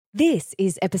This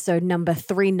is episode number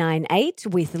 398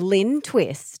 with Lynne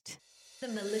Twist. The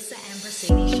Melissa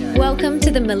Ambrosini Show. Welcome to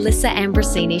the Melissa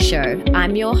Ambrosini Show.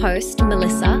 I'm your host,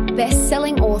 Melissa,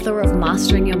 best-selling author of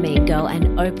Mastering Your Mean Girl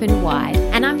and Open Wide.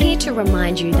 And I'm here to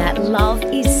remind you that love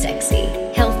is sexy,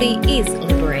 healthy is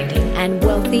liberating, and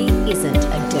wealthy isn't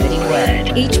a dirty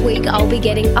word. Each week, I'll be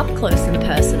getting up close and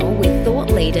personal with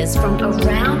thought leaders from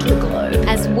around the globe,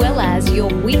 as well as your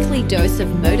weekly dose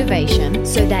of motivation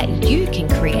so that you can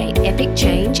create epic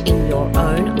change in your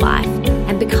own life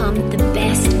and become the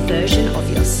best version of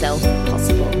yourself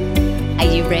possible. Are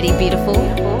you ready, beautiful?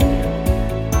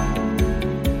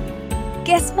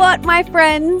 Guess what, my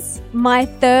friends? My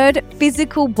third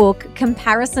physical book,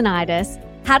 Comparisonitis,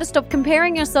 How to Stop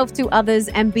Comparing Yourself to Others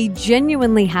and Be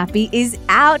Genuinely Happy, is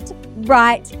out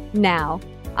right now.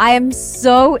 I am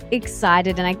so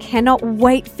excited and I cannot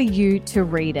wait for you to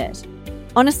read it.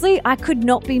 Honestly, I could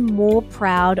not be more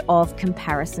proud of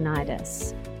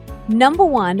Comparisonitis. Number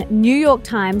one, New York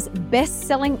Times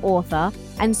best-selling author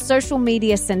and social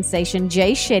media sensation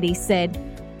Jay Shetty said,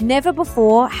 "Never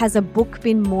before has a book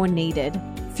been more needed.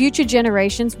 Future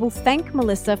generations will thank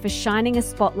Melissa for shining a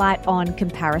spotlight on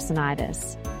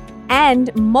comparisonitis."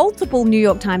 And multiple New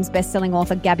York Times best-selling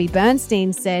author Gabby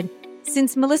Bernstein said,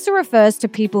 "Since Melissa refers to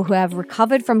people who have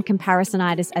recovered from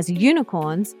comparisonitis as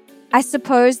unicorns, I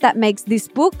suppose that makes this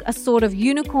book a sort of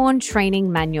unicorn training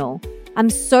manual. I'm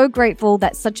so grateful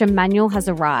that such a manual has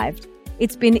arrived.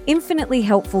 It's been infinitely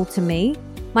helpful to me.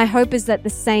 My hope is that the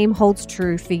same holds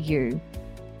true for you."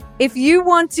 If you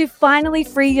want to finally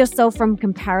free yourself from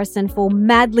comparison, fall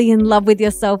madly in love with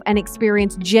yourself, and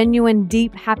experience genuine,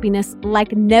 deep happiness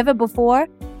like never before,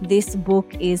 this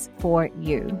book is for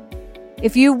you.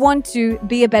 If you want to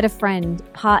be a better friend,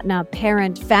 partner,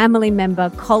 parent, family member,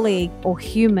 colleague, or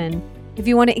human, if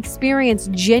you want to experience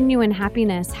genuine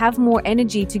happiness, have more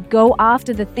energy to go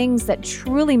after the things that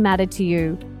truly matter to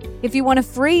you, if you want to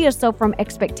free yourself from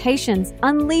expectations,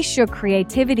 unleash your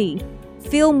creativity,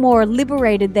 feel more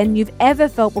liberated than you've ever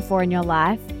felt before in your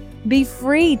life, be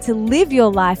free to live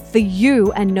your life for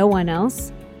you and no one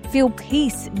else, feel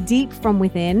peace deep from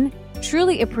within,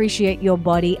 truly appreciate your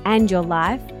body and your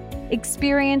life,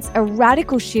 experience a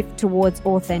radical shift towards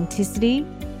authenticity,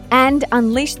 and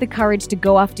unleash the courage to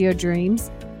go after your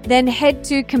dreams, then head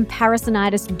to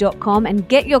comparisonitis.com and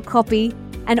get your copy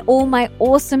and all my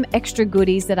awesome extra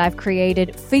goodies that I've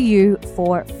created for you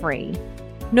for free.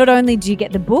 Not only do you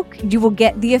get the book, you will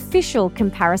get the official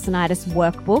Comparisonitis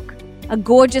workbook, a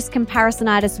gorgeous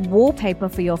Comparisonitis wallpaper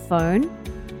for your phone,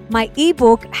 my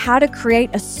ebook, How to Create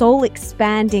a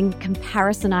Soul-Expanding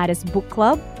Comparisonitis Book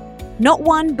Club, not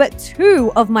one, but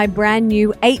two of my brand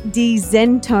new 8D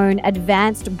Zen Tone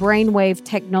Advanced Brainwave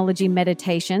Technology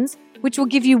meditations, which will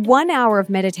give you 1 hour of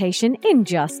meditation in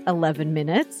just 11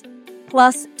 minutes,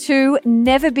 plus two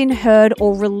never been heard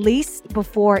or released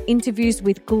before interviews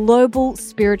with global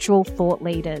spiritual thought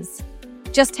leaders.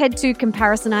 Just head to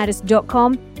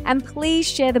comparisonitis.com and please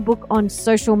share the book on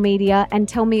social media and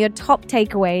tell me your top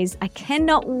takeaways. I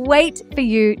cannot wait for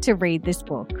you to read this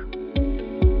book.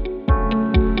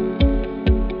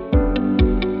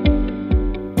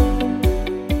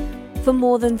 For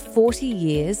more than 40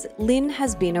 years, Lynne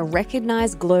has been a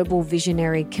recognized global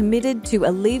visionary committed to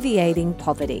alleviating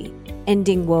poverty,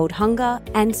 ending world hunger,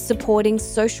 and supporting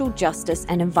social justice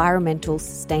and environmental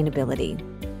sustainability.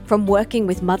 From working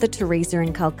with Mother Teresa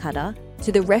in Calcutta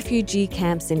to the refugee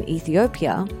camps in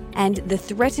Ethiopia and the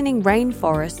threatening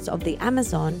rainforests of the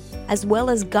Amazon, as well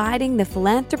as guiding the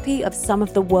philanthropy of some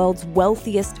of the world's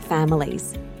wealthiest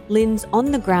families, Lynne's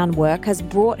on-the-ground work has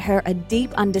brought her a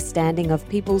deep understanding of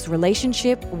people's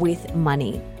relationship with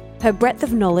money. Her breadth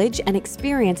of knowledge and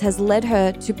experience has led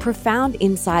her to profound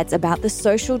insights about the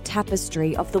social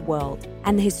tapestry of the world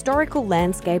and the historical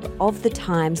landscape of the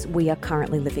times we are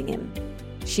currently living in.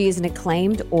 She is an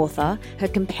acclaimed author. Her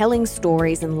compelling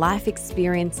stories and life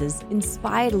experiences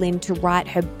inspired Lynne to write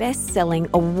her best-selling,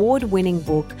 award-winning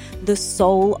book, The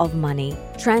Soul of Money,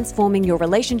 Transforming Your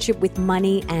Relationship with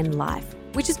Money and Life,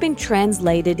 which has been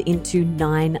translated into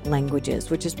 9 languages,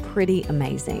 which is pretty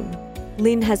amazing.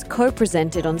 Lynne has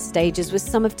co-presented on stages with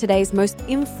some of today's most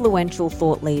influential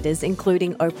thought leaders,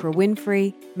 including Oprah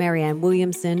Winfrey, Marianne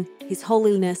Williamson, His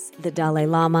Holiness the Dalai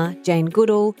Lama, Jane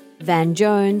Goodall, Van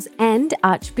Jones, and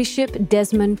Archbishop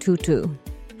Desmond Tutu.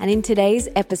 And in today's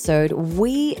episode,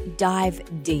 we dive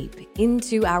deep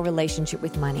into our relationship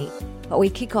with money. But we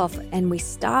kick off and we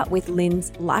start with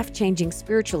Lynne's life-changing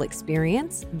spiritual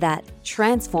experience that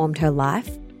transformed her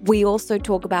life. We also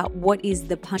talk about what is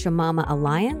the Pachamama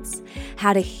Alliance,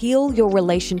 how to heal your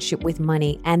relationship with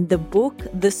money, and the book,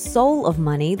 The Soul of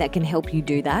Money, that can help you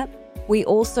do that. We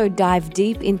also dive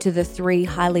deep into the 3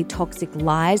 highly toxic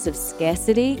lies of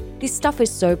scarcity. This stuff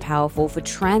is so powerful for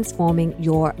transforming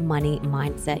your money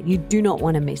mindset. You do not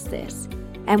want to miss this.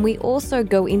 And we also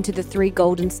go into the 3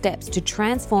 golden steps to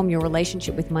transform your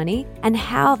relationship with money and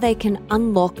how they can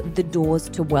unlock the doors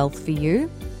to wealth for you,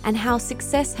 and how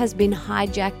success has been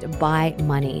hijacked by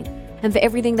money. And for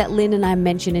everything that Lynne and I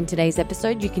mentioned in today's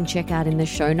episode, you can check out in the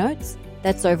show notes.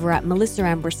 That's over at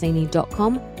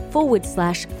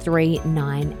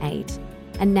melissaambrosini.com/398.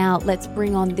 And now let's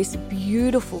bring on this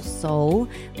beautiful soul,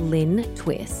 Lynne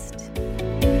Twist.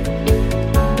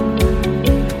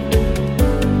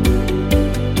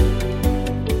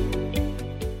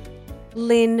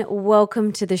 Lynne,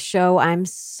 welcome to the show. I'm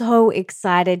so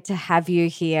excited to have you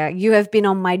here. You have been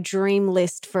on my dream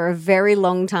list for a very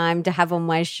long time to have on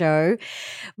my show.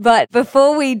 But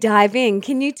before we dive in,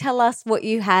 can you tell us what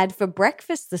you had for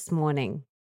breakfast this morning?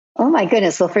 Oh my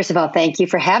goodness. Well, first of all, thank you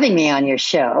for having me on your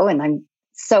show. And I'm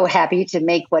so happy to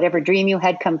make whatever dream you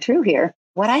had come true here.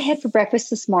 What I had for breakfast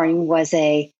this morning was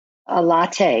a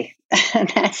latte. And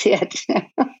that's it.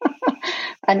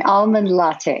 An almond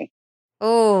latte.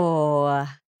 Oh,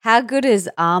 how good is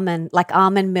almond, like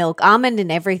almond milk, almond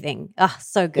and everything. Oh,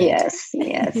 so good. Yes,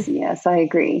 I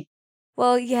agree.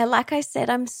 Well, yeah, like I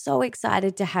said, I'm so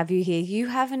excited to have you here. You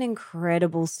have an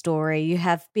incredible story. You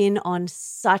have been on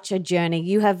such a journey.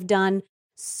 You have done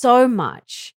so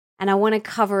much, and I want to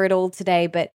cover it all today.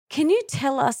 But can you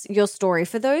tell us your story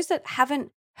for those that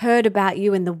haven't heard about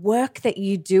you and the work that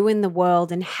you do in the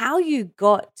world and how you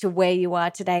got to where you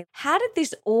are today? How did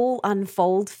this all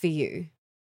unfold for you?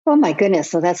 Oh my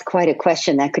goodness. So that's quite a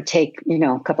question that could take,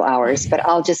 a couple hours, but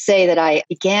I'll just say that I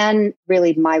began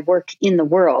really my work in the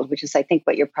world, which is, I think,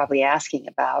 what you're probably asking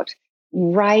about,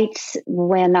 right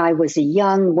when I was a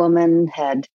young woman.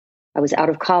 I was out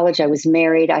of college. I was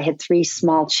married. I had 3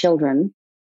 small children.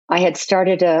 I had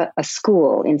started a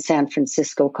school in San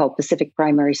Francisco called Pacific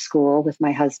Primary School with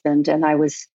my husband, and I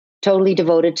was totally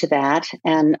devoted to that.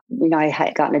 And, I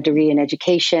had gotten a degree in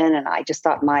education, and I just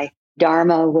thought my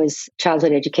Dharma was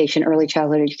childhood education, early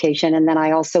childhood education. And then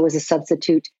I also was a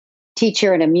substitute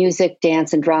teacher and a music,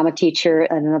 dance, and drama teacher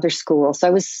at another school. So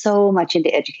I was so much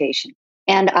into education.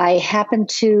 And I happened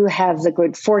to have the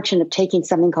good fortune of taking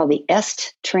something called the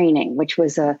EST training, which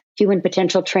was a human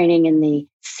potential training in the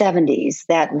 70s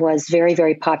that was very,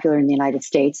 very popular in the United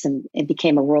States, and it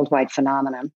became a worldwide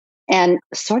phenomenon. And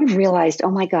sort of realized,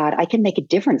 oh my God, I can make a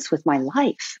difference with my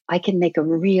life. I can make a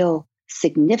real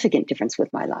significant difference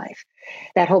with my life.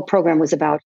 That whole program was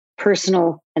about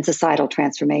personal and societal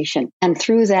transformation. And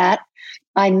through that,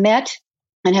 I met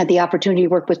and had the opportunity to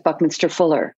work with Buckminster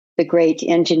Fuller, the great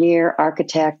engineer,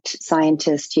 architect,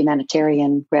 scientist,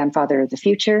 humanitarian, grandfather of the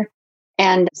future.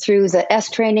 And through the S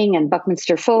training and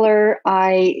Buckminster Fuller,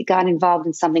 I got involved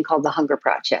in something called the Hunger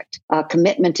Project, a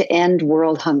commitment to end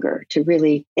world hunger, to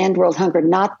really end world hunger,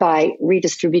 not by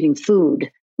redistributing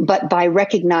food, but by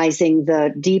recognizing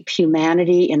the deep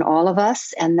humanity in all of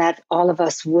us, and that all of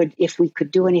us would, if we could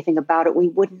do anything about it, we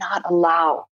would not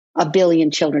allow 1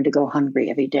 billion children to go hungry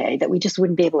every day, that we just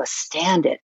wouldn't be able to stand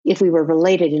it if we were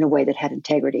related in a way that had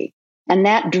integrity. And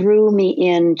that drew me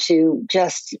in to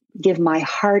just give my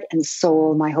heart and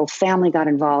soul. My whole family got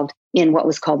involved in what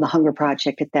was called the Hunger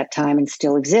Project at that time and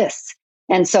still exists.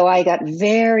 And so I got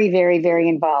very, very, very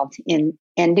involved in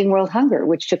ending world hunger,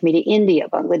 which took me to India,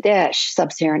 Bangladesh,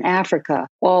 Sub-Saharan Africa,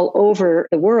 all over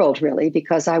the world, really,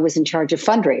 because I was in charge of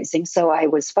fundraising. So I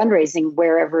was fundraising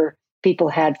wherever people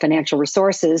had financial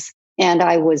resources. And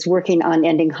I was working on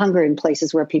ending hunger in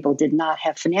places where people did not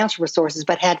have financial resources,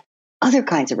 but had other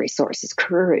kinds of resources,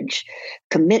 courage,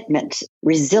 commitment,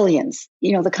 resilience,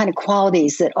 the kind of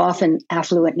qualities that often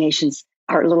affluent nations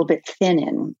are a little bit thin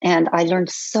in. And I learned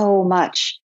so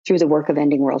much through the work of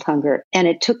ending world hunger. And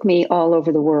it took me all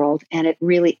over the world, and it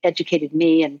really educated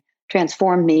me and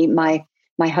transformed me. My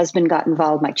husband got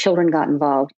involved, my children got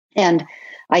involved. And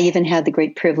I even had the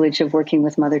great privilege of working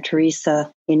with Mother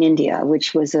Teresa in India,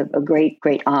 which was a great,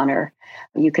 great honor.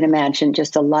 You can imagine,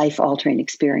 just a life-altering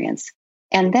experience.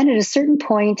 And then at a certain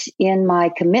point in my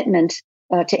commitment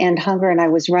to end hunger, and I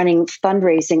was running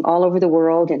fundraising all over the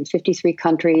world in 53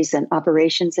 countries and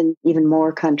operations in even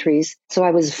more countries. So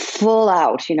I was full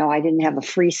out, I didn't have a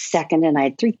free second, and I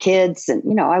had 3 kids,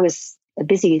 and, I was a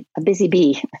busy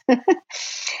bee.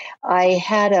 I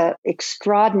had an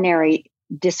extraordinary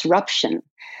disruption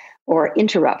or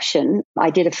interruption.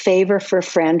 I did a favor for a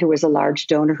friend who was a large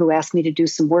donor who asked me to do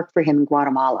some work for him in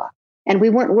Guatemala. And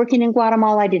we weren't working in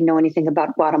Guatemala. I didn't know anything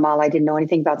about Guatemala. I didn't know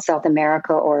anything about South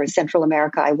America or Central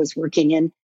America. I was working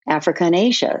in Africa and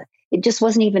Asia. It just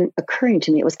wasn't even occurring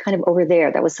to me. It was kind of over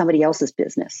there. That was somebody else's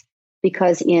business.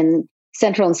 Because in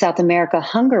Central and South America,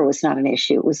 hunger was not an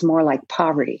issue. It was more like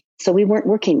poverty. So we weren't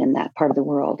working in that part of the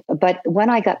world. But when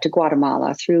I got to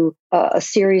Guatemala, through a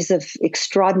series of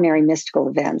extraordinary mystical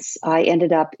events, I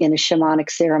ended up in a shamanic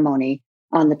ceremony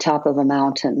on the top of a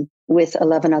mountain with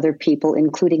 11 other people,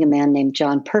 including a man named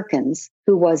John Perkins,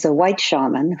 who was a white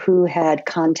shaman who had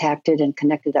contacted and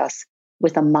connected us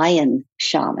with a Mayan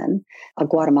shaman, a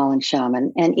Guatemalan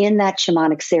shaman. And in that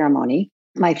shamanic ceremony,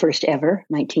 my first ever,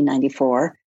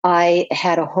 1994, I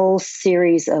had a whole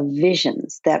series of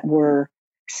visions that were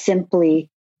simply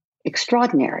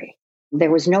extraordinary.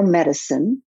 There was no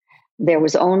medicine. There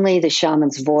was only the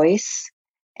shaman's voice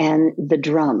and the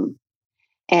drum.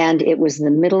 And it was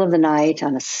the middle of the night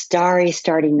on a starry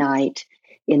night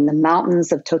in the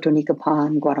mountains of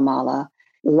Totonicapan, Guatemala,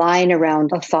 lying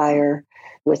around a fire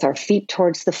with our feet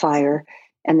towards the fire.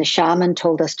 And the shaman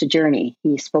told us to journey.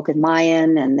 He spoke in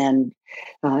Mayan, and then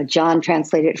John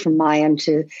translated it from Mayan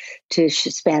to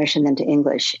Spanish and then to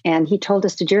English. And he told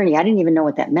us to journey. I didn't even know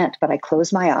what that meant, but I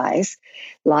closed my eyes,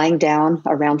 lying down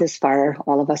around this fire,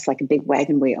 all of us like a big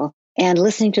wagon wheel, and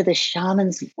listening to the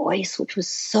shaman's voice, which was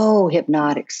so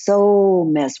hypnotic, so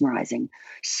mesmerizing,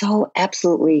 so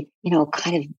absolutely,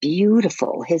 kind of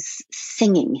beautiful, his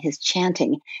singing, his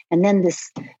chanting, and then this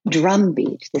drum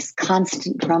beat, this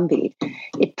constant drum beat.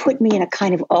 It put me in a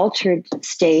kind of altered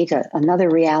state, another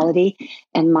reality,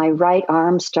 and my right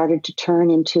arm started to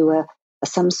turn into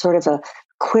some sort of a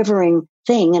quivering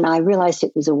thing, and I realized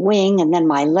it was a wing, and then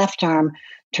my left arm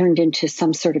turned into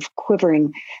some sort of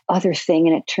quivering other thing,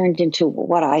 and it turned into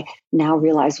what I now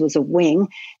realize was a wing,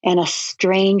 and a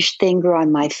strange thing grew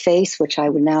on my face, which I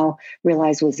would now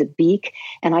realize was a beak,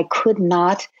 and I could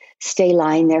not stay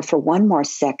lying there for one more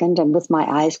second, and with my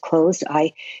eyes closed,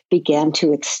 I began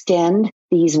to extend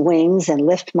these wings and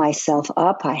lift myself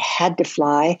up. I had to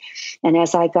fly, and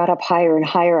as I got up higher and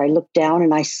higher, I looked down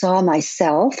and I saw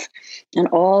myself and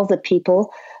all the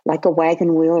people like a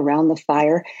wagon wheel around the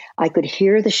fire. I could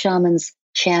hear the shaman's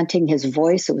chanting, his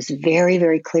voice. It was very,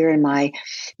 very clear in my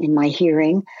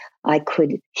hearing. I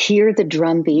could hear the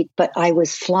drum beat, but I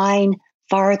was flying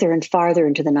farther and farther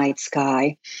into the night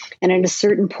sky. And at a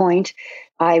certain point,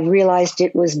 I realized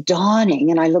it was dawning,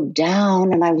 and I looked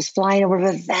down and I was flying over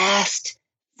a vast,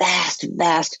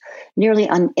 nearly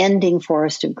unending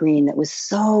forest of green that was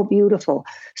so beautiful,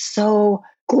 so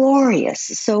glorious,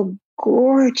 so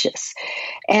gorgeous.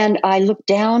 And I looked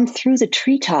down through the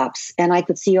treetops and I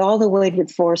could see all the way to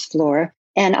the forest floor,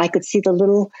 and I could see the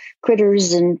little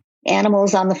critters and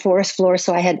animals on the forest floor.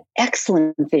 So I had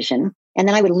excellent vision. And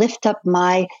then I would lift up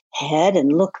my head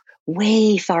and look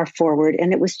way far forward.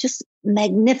 And it was just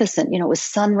magnificent. It was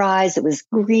sunrise. It was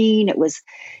green. It was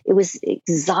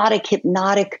exotic,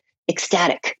 hypnotic,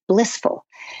 ecstatic, blissful.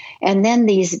 And then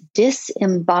these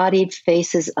disembodied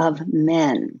faces of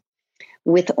men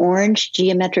with orange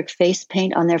geometric face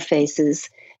paint on their faces,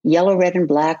 yellow, red, and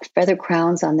black feather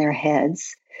crowns on their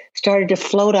heads, started to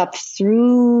float up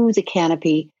through the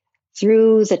canopy,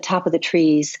 through the top of the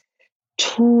trees,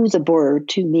 to the bird,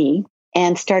 to me,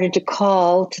 and started to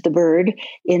call to the bird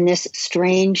in this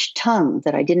strange tongue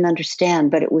that I didn't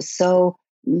understand, but it was so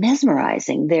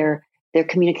mesmerizing. Their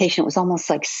communication, it was almost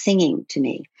like singing to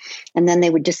me. And then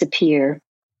they would disappear,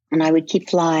 and I would keep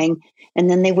flying, and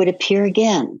then they would appear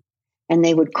again, and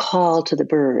they would call to the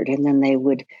bird, and then they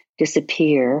would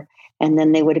disappear, and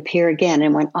then they would appear again,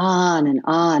 and went on and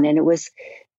on. And it was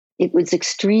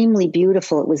extremely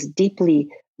beautiful. It was deeply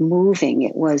moving.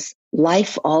 It was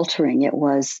life altering. It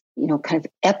was, kind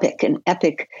of an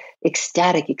epic,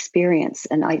 ecstatic experience.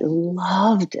 And I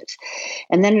loved it.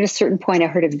 And then at a certain point, I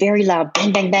heard a very loud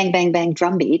bang, bang, bang, bang, bang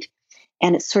drum beat.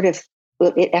 And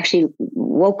it actually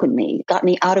woke me, got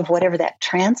me out of whatever that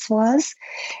trance was.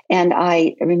 And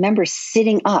I remember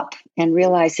sitting up and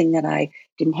realizing that I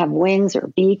didn't have wings or a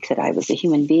beak, that I was a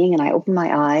human being. And I opened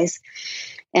my eyes.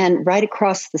 And right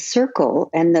across the circle,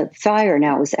 and the fire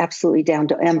now was absolutely down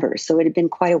to embers, so it had been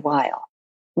quite a while,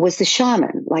 was the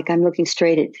shaman, like I'm looking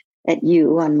straight at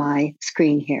you on my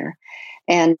screen here.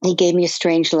 And he gave me a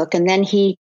strange look. And then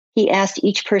he asked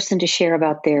each person to share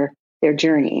about their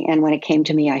journey. And when it came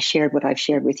to me, I shared what I've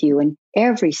shared with you. And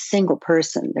every single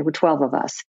person, there were 12 of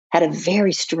us, had a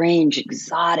very strange,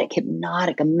 exotic,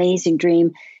 hypnotic, amazing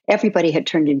dream. Everybody had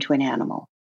turned into an animal.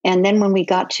 And then when we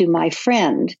got to my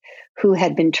friend who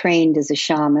had been trained as a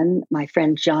shaman, my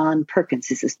friend John Perkins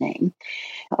is his name,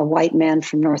 a white man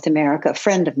from North America, a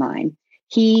friend of mine,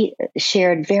 he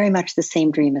shared very much the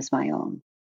same dream as my own.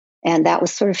 And that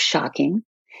was sort of shocking.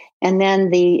 And then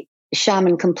the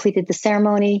shaman completed the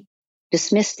ceremony,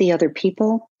 dismissed the other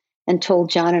people, and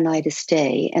told John and I to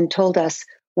stay, and told us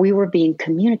we were being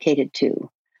communicated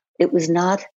to. It was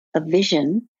not a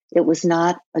vision. It was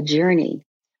not a journey.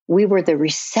 We were the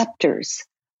receptors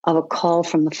of a call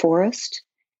from the forest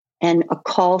and a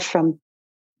call from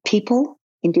people,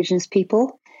 indigenous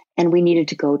people, and we needed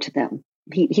to go to them.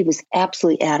 He was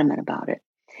absolutely adamant about it.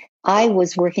 I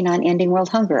was working on ending world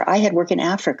hunger. I had work in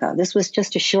Africa. This was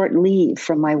just a short leave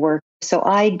from my work. So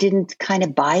I didn't kind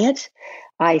of buy it.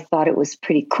 I thought it was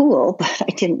pretty cool, but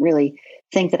I didn't really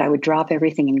think that I would drop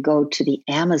everything and go to the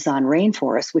Amazon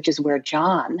rainforest, which is where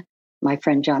John, my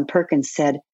friend John Perkins,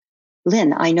 said,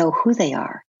 Lynne, I know who they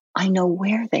are. I know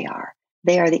where they are.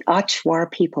 They are the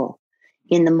Achuar people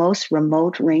in the most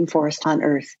remote rainforest on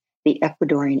earth, the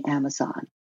Ecuadorian Amazon.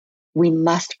 We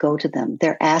must go to them.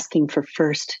 They're asking for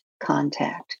first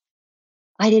contact.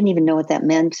 I didn't even know what that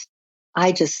meant.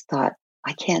 I just thought,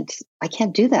 I can't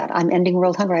do that. I'm ending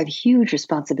world hunger. I have huge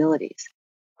responsibilities.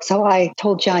 So I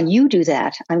told John, you do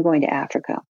that. I'm going to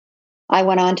Africa. I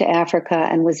went on to Africa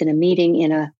and was in a meeting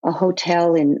in a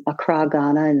hotel in Accra,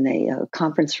 Ghana, in the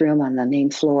conference room on the main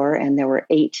floor. And there were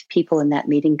 8 people in that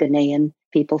meeting, Ghanaian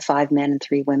people, 5 men and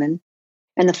 3 women.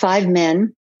 And the 5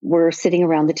 men were sitting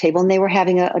around the table and they were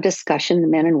having a discussion, the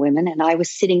men and women. And I was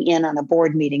sitting in on a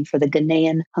board meeting for the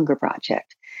Ghanaian Hunger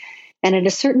Project. And at a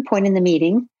certain point in the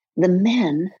meeting, the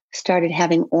men started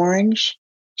having orange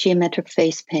geometric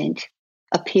face paint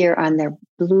appear on their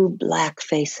blue-black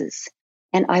faces.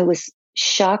 And I was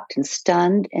shocked and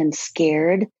stunned and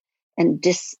scared and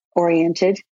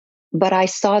disoriented. But I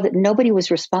saw that nobody was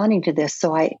responding to this.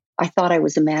 So I thought I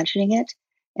was imagining it.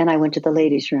 And I went to the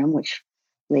ladies' room, which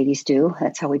ladies do.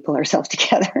 That's how we pull ourselves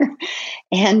together.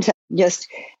 And just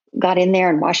got in there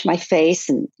and washed my face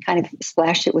and kind of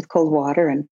splashed it with cold water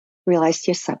and realized,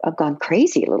 yes, I've gone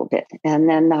crazy a little bit. And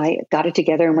then I got it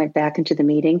together and went back into the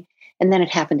meeting. And then it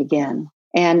happened again.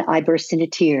 And I burst into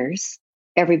tears.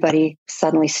 Everybody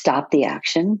suddenly stopped the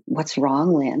action. What's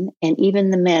wrong, Lynne? And even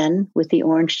the men with the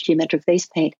orange geometric face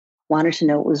paint wanted to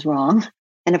know what was wrong.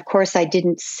 And of course, I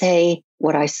didn't say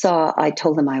what I saw. I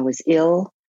told them I was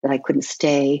ill, that I couldn't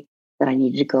stay, that I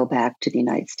needed to go back to the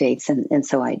United States. And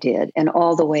so I did. And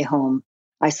all the way home,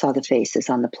 I saw the faces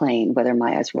on the plane, whether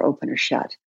my eyes were open or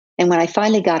shut. And when I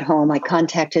finally got home, I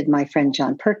contacted my friend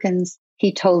John Perkins.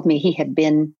 He told me he had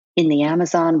been in the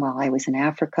Amazon while I was in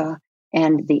Africa,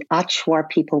 and the Achuar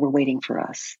people were waiting for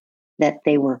us, that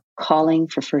they were calling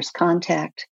for first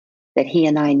contact, that he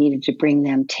and I needed to bring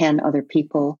them 10 other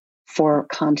people for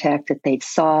contact that they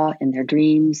saw in their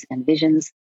dreams and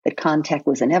visions, that contact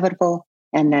was inevitable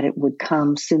and that it would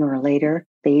come sooner or later.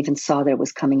 They even saw that it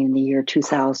was coming in the year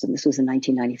 2000. This was in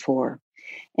 1994.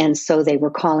 And so they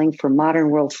were calling for modern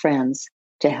world friends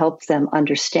to help them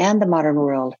understand the modern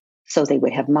world so they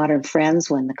would have modern friends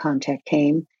when the contact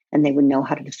came and they would know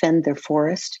how to defend their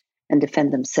forest and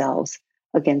defend themselves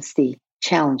against the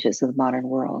challenges of the modern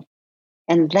world.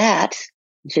 And that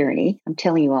journey, I'm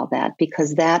telling you all that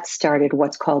because that started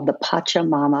what's called the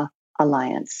Pachamama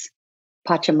Alliance.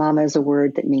 Pachamama is a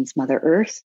word that means Mother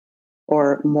Earth,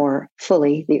 or more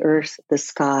fully, the earth, the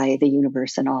sky, the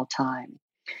universe, and all time.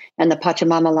 And the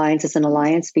Pachamama Alliance is an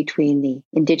alliance between the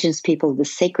indigenous people of the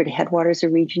sacred headwaters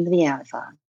region of the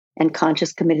Amazon and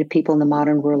conscious, committed people in the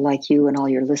modern world like you and all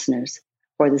your listeners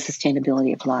for the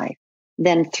sustainability of life.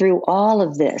 Then through all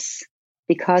of this,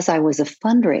 because I was a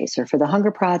fundraiser for the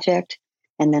Hunger Project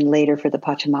and then later for the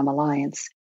Pachamama Alliance,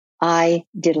 I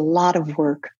did a lot of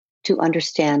work to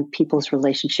understand people's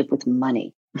relationship with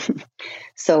money.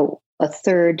 So a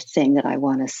third thing that I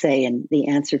want to say, and the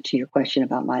answer to your question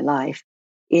about my life,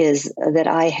 is that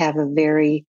I have a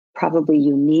very probably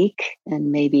unique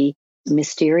and maybe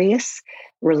mysterious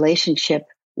relationship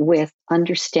with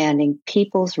understanding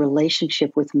people's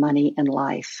relationship with money and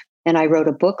life. And I wrote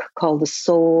a book called The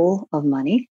Soul of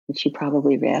Money, which you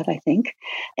probably read, I think.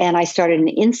 And I started an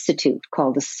institute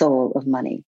called The Soul of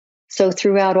Money. So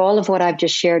throughout all of what I've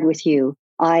just shared with you,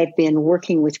 I've been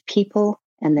working with people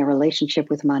and their relationship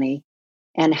with money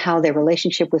and how their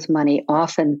relationship with money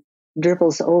often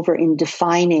dribbles over in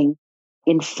defining,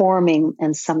 informing,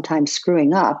 and sometimes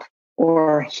screwing up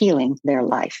or healing their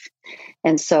life.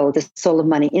 And so the Soul of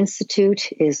Money Institute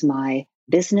is my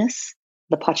business.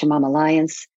 The Pachamama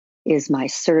Alliance is my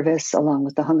service along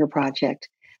with the Hunger Project.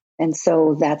 And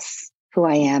so that's who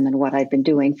I am and what I've been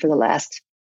doing for the last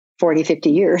 40, 50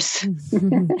 years.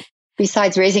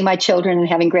 Besides raising my children and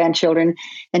having grandchildren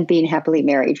and being happily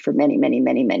married for many, many,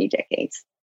 many, many decades.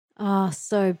 Oh,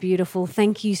 so beautiful.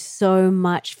 Thank you so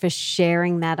much for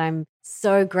sharing that. I'm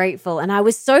so grateful. And I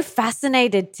was so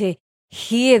fascinated to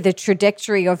hear the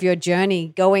trajectory of your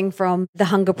journey going from the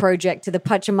Hunger Project to the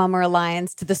Pachamama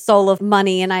Alliance to the Soul of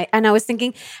Money. And I was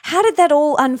thinking, how did that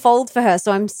all unfold for her?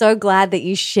 So I'm so glad that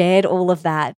you shared all of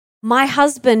that. My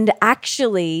husband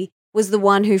actually was the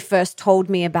one who first told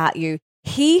me about you.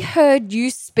 He heard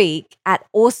you speak at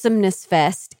Awesomeness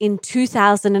Fest in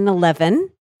 2011,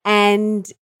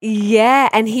 and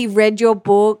and he read your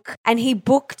book and he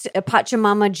booked a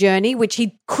Pachamama journey, which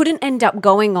he couldn't end up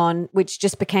going on, which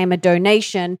just became a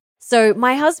donation. So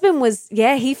my husband was,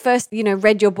 he first,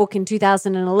 read your book in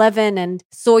 2011 and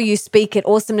saw you speak at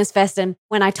Awesomeness Fest. And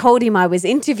when I told him I was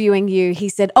interviewing you, he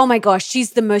said, oh my gosh,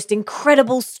 she's the most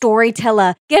incredible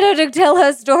storyteller. Get her to tell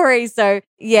her story. So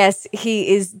yes,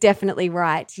 he is definitely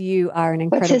right. You are an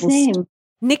incredible. What's his name?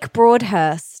 Nick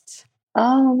Broadhurst.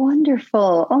 Oh,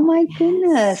 wonderful. Oh my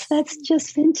goodness. That's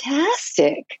just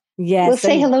fantastic. Yes. Well,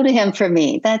 say hello to him for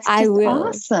me. That's just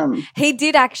awesome. He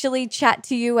did actually chat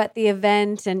to you at the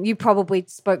event, and you probably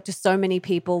spoke to so many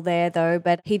people there though,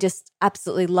 but he just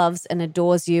absolutely loves and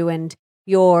adores you, and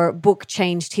your book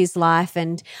changed his life.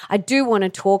 And I do want to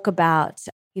talk about,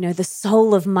 the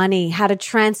soul of money, how to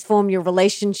transform your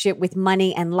relationship with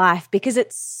money and life, because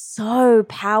it's so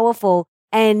powerful.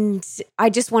 And I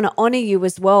just want to honor you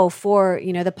as well for,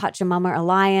 the Pachamama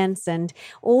Alliance and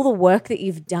all the work that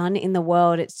you've done in the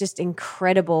world. It's just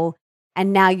incredible.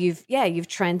 And now you've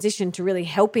transitioned to really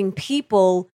helping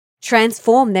people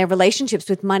transform their relationships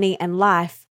with money and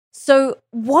life. So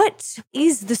what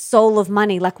is the soul of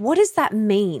money? Like, what does that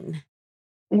mean?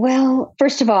 Well,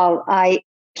 first of all,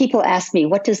 people ask me,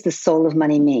 what does the soul of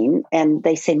money mean? And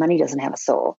they say money doesn't have a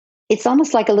soul. It's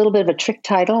almost like a little bit of a trick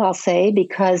title, I'll say,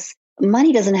 because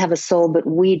money doesn't have a soul, but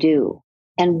we do.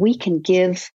 And we can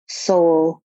give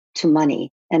soul to money,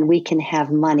 and we can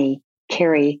have money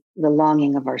carry the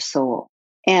longing of our soul.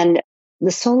 And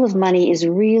the soul of money is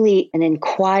really an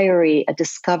inquiry, a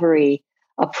discovery,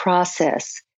 a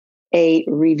process, a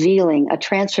revealing, a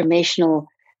transformational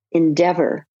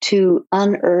endeavor to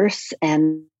unearth,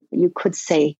 and you could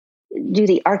say, do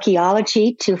the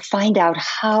archaeology to find out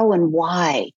how and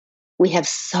why we have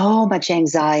so much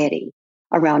anxiety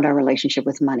around our relationship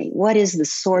with money. What is the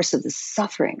source of the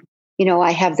suffering?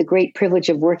 I have the great privilege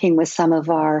of working with some of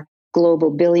our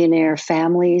global billionaire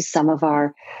families, some of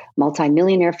our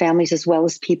multimillionaire families, as well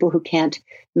as people who can't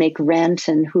make rent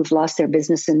and who've lost their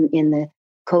business in the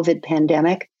COVID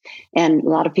pandemic, and a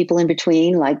lot of people in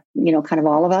between, like, kind of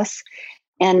all of us.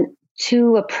 And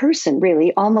to a person,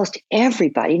 really, almost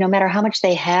everybody, no matter how much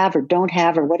they have or don't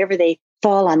have or whatever they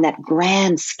fall on that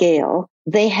grand scale,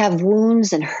 they have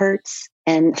wounds and hurts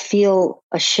and feel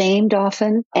ashamed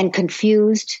often and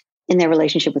confused in their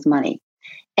relationship with money.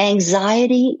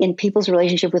 Anxiety in people's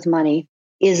relationship with money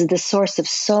is the source of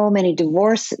so many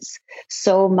divorces,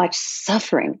 so much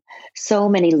suffering, so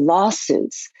many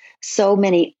lawsuits, so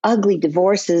many ugly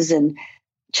divorces and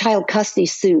child custody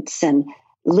suits and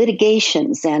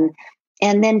litigations,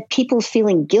 and then people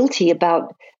feeling guilty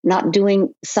about not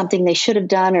doing something they should have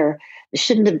done or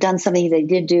shouldn't have done something they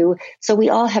did do. So we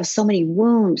all have so many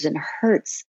wounds and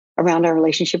hurts around our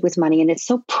relationship with money, and it's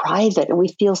so private and we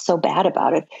feel so bad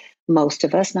about it. Most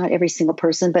of us, not every single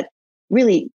person, but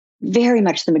really very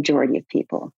much the majority of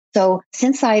people. So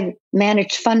since I've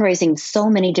managed fundraising in so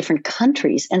many different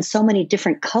countries and so many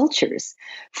different cultures,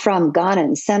 from Ghana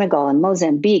and Senegal and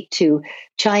Mozambique to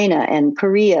China and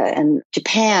Korea and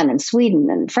Japan and Sweden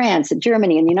and France and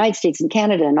Germany and the United States and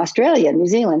Canada and Australia and New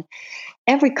Zealand,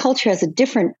 every culture has a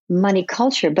different money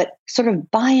culture, but sort of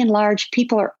by and large,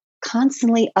 people are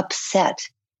constantly upset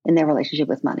in their relationship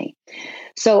with money.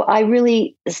 So I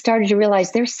really started to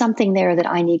realize there's something there that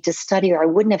I need to study, or I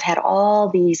wouldn't have had all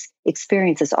these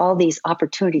experiences, all these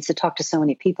opportunities to talk to so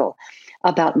many people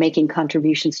about making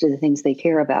contributions to the things they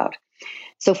care about.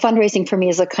 So fundraising for me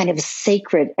is a kind of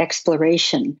sacred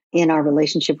exploration in our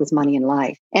relationship with money and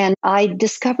life. And I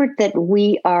discovered that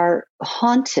we are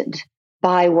haunted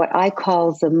by what I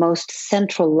call the most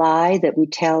central lie that we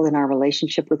tell in our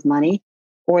relationship with money,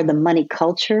 or the money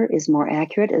culture is more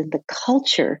accurate. And the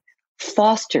culture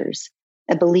fosters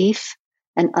a belief,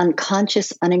 an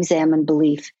unconscious, unexamined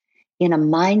belief in a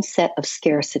mindset of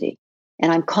scarcity.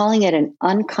 And I'm calling it an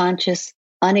unconscious,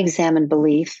 unexamined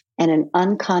belief and an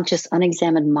unconscious,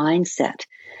 unexamined mindset,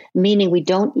 meaning we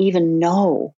don't even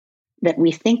know that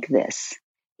we think this.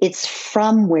 It's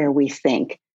from where we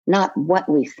think, not what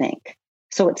we think.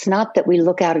 So it's not that we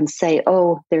look out and say,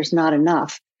 oh, there's not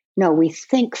enough. No, we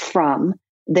think from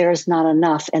there's not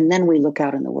enough, and then we look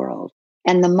out in the world.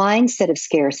 And the mindset of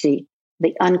scarcity,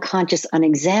 the unconscious,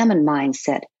 unexamined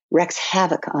mindset, wreaks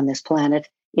havoc on this planet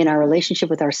in our relationship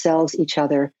with ourselves, each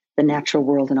other, the natural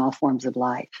world, and all forms of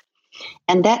life.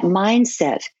 And that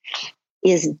mindset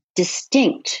is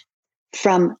distinct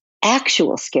from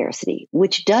actual scarcity,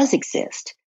 which does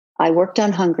exist. I worked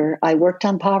on hunger. I worked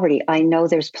on poverty. I know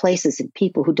there's places and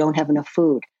people who don't have enough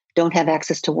food. don't have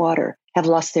access to water, have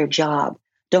lost their job,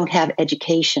 don't have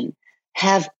education,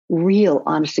 have real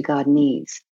honest to God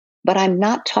needs. But I'm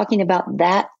not talking about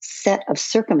that set of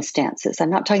circumstances. I'm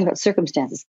not talking about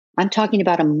circumstances. I'm talking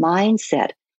about a mindset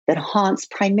that haunts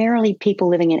primarily people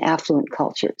living in affluent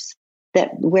cultures, that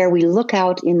where we look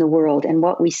out in the world and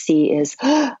what we see is,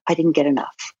 oh, I didn't get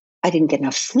enough. I didn't get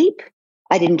enough sleep.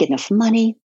 I didn't get enough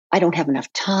money. I don't have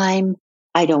enough time.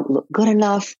 I don't look good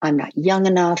enough. I'm not young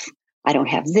enough. I don't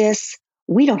have this.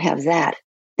 We don't have that.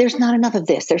 There's not enough of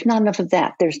this. There's not enough of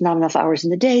that. There's not enough hours in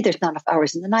the day. There's not enough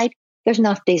hours in the night. There's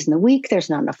not enough days in the week. There's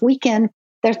not enough weekend.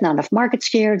 There's not enough market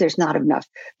share. There's not enough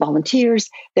volunteers.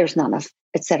 There's not enough,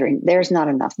 et cetera. There's not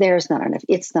enough. There's not enough.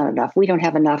 It's not enough. We don't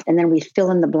have enough. And then we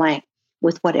fill in the blank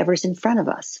with whatever's in front of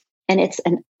us. And it's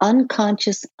an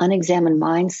unconscious, unexamined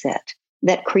mindset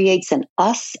that creates an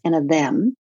us and a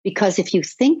them. Because if you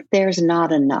think there's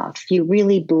not enough, you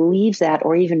really believe that,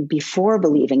 or even before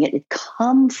believing it, it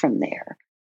comes from there.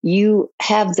 You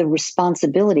have the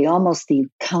responsibility, almost the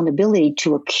accountability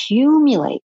to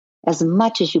accumulate as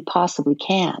much as you possibly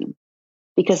can.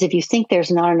 Because if you think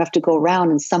there's not enough to go around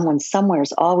and someone somewhere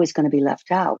is always going to be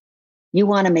left out, you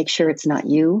want to make sure it's not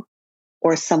you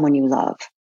or someone you love.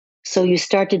 So you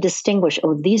start to distinguish,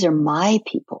 oh, these are my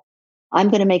people. I'm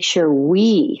going to make sure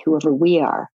we, whoever we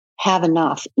are, have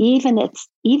enough, even if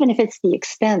it's the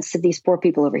expense of these poor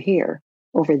people over here,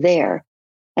 over there.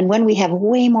 And when we have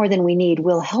way more than we need,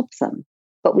 we'll help them.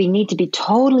 But we need to be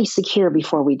totally secure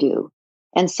before we do.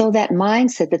 And so that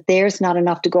mindset that there's not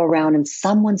enough to go around and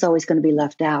someone's always going to be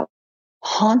left out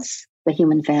haunts the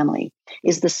human family,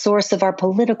 is the source of our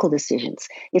political decisions.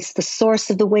 It's the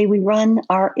source of the way we run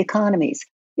our economies.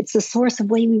 It's the source of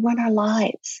the way we run our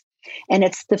lives. And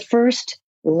it's the first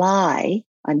lie,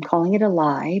 I'm calling it a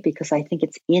lie because I think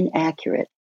it's inaccurate,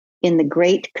 in the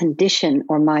great condition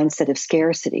or mindset of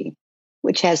scarcity,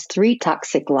 which has three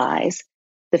toxic lies.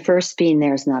 The first being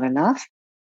there's not enough.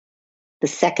 The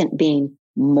second being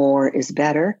more is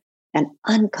better. An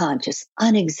unconscious,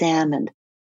 unexamined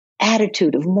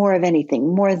attitude of more of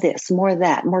anything, more this, more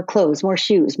that, more clothes, more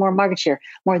shoes, more market share,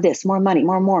 more this, more money,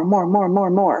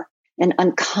 more. An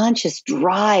unconscious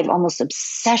drive, almost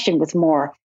obsession with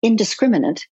more,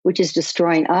 indiscriminate, which is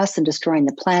destroying us and destroying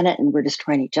the planet, and we're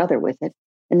destroying each other with it.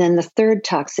 And then the third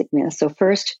toxic myth. So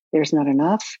first, there's not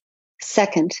enough.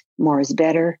 Second, more is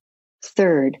better.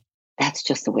 Third, that's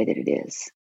just the way that it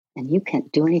is. And you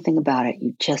can't do anything about it.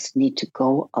 You just need to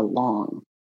go along.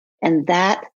 And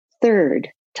that third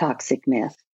toxic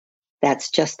myth,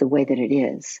 that's just the way that it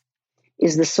is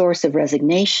the source of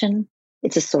resignation.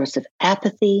 It's a source of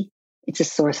apathy. It's a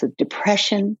source of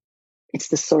depression. It's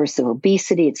the source of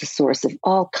obesity. It's a source of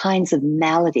all kinds of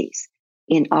maladies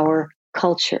in our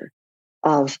culture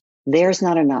of there's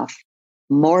not enough,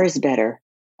 more is better,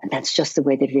 and that's just the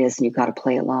way that it is, and you've got to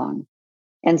play along.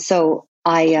 And so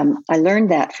I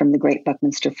learned that from the great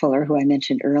Buckminster Fuller, who I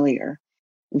mentioned earlier,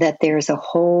 that there's a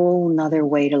whole nother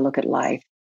way to look at life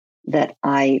that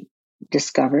I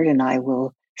discovered, and I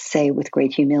will say with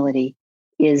great humility,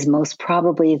 is most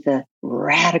probably the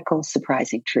radical,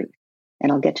 surprising truth.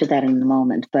 And I'll get to that in a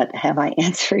moment. But have I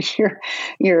answered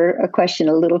your question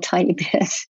a little tiny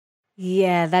bit?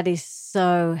 Yeah, that is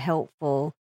so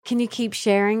helpful. Can you keep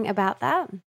sharing about that?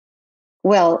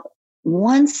 Well,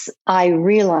 once I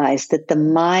realized that the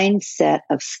mindset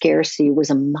of scarcity was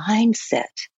a mindset,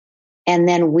 and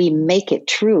then we make it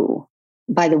true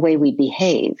by the way we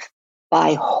behave,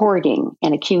 by hoarding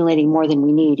and accumulating more than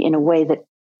we need in a way that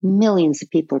millions of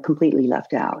people are completely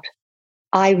left out.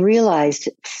 I realized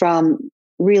from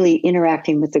really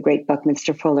interacting with the great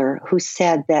Buckminster Fuller, who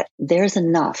said that there's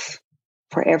enough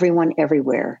for everyone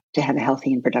everywhere to have a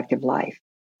healthy and productive life.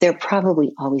 There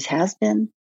probably always has been.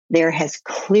 There has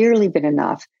clearly been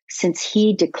enough since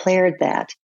he declared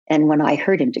that. And when I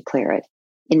heard him declare it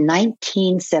in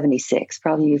 1976,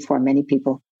 probably before many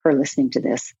people who are listening to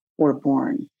this were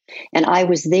born. And I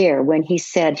was there when he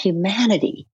said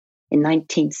humanity in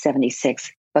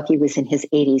 1976. Bucky was in his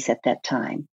 80s at that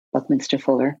time, Buckminster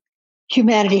Fuller.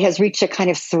 Humanity has reached a kind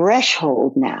of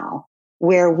threshold now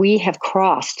where we have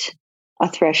crossed a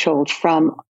threshold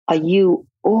from a you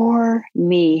or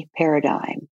me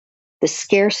paradigm, the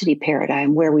scarcity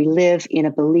paradigm, where we live in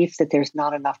a belief that there's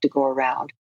not enough to go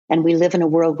around. And we live in a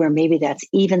world where maybe that's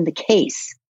even the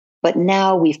case. But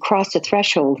now we've crossed a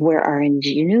threshold where our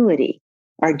ingenuity,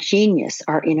 our genius,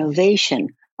 our innovation,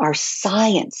 our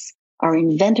science, our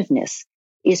inventiveness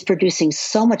is producing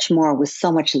so much more with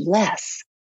so much less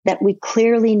that we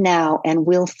clearly now and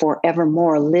will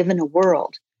forevermore live in a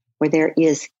world where there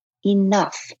is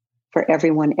enough for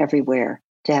everyone everywhere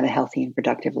to have a healthy and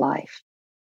productive life.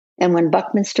 And when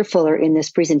Buckminster Fuller, in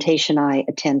this presentation I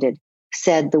attended,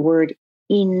 said the word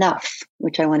enough,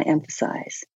 which I want to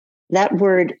emphasize, that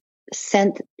word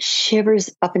sent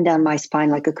shivers up and down my spine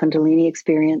like a Kundalini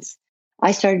experience.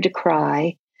 I started to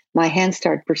cry. My hands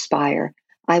started to perspire.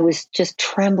 I was just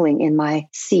trembling in my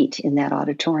seat in that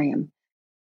auditorium.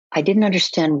 I didn't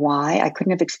understand why. I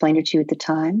couldn't have explained it to you at the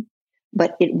time,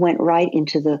 but it went right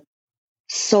into the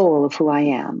soul of who I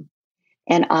am.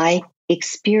 And I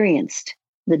experienced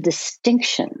the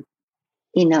distinction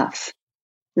enough,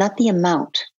 not the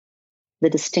amount, the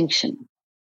distinction.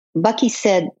 Bucky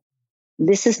said,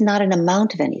 this is not an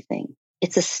amount of anything.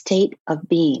 It's a state of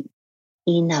being.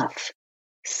 Enough.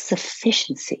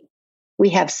 Sufficiency. We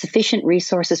have sufficient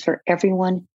resources for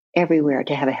everyone, everywhere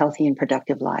to have a healthy and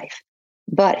productive life.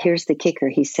 But here's the kicker,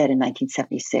 he said in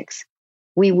 1976.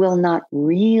 We will not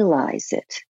realize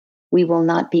it. We will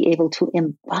not be able to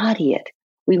embody it.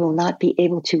 We will not be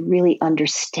able to really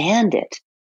understand it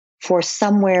for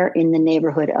somewhere in the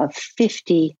neighborhood of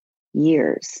 50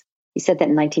 years. He said that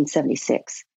in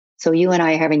 1976. So you and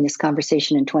I are having this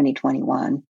conversation in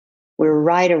 2021. We're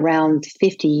right around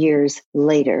 50 years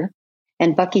later.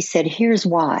 And Bucky said, here's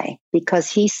why. Because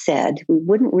he said we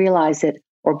wouldn't realize it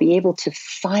or be able to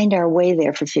find our way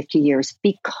there for 50 years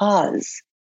because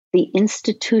the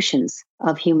institutions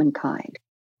of humankind,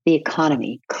 the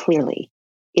economy, clearly,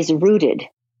 is rooted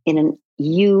in an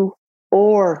you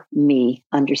or me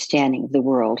understanding of the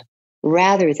world,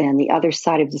 rather than the other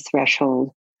side of the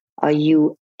threshold, a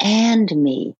you and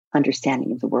me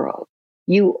understanding of the world.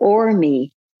 You or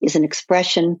me is an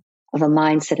expression of a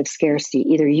mindset of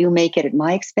scarcity. Either you make it at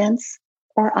my expense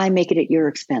or I make it at your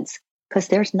expense, because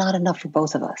there's not enough for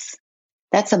both of us.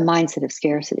 That's a mindset of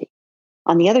scarcity.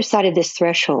 On the other side of this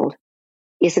threshold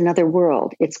is another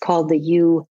world. It's called the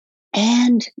you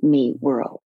and me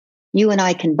world. You and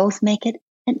I can both make it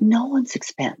at no one's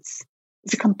expense.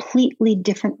 It's a completely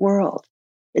different world.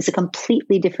 It's a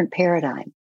completely different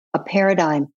paradigm, a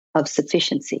paradigm of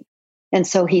sufficiency. And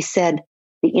so he said,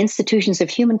 the institutions of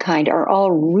humankind are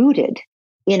all rooted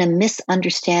in a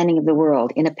misunderstanding of the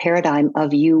world, in a paradigm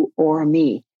of you or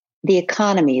me. The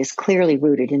economy is clearly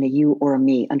rooted in a you or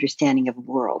me understanding of the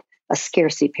world, a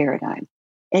scarcity paradigm.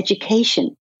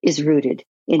 Education is rooted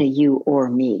in a you or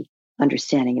me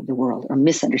understanding of the world or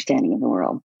misunderstanding of the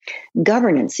world.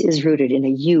 Governance is rooted in a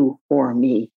you or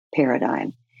me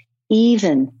paradigm.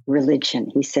 Even religion,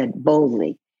 he said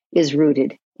boldly, is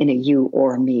rooted in a you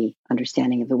or me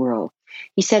understanding of the world.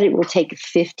 He said it will take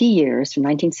 50 years from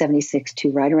 1976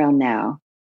 to right around now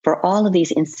for all of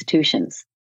these institutions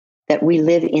that we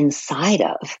live inside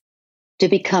of to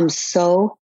become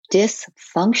so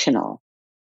dysfunctional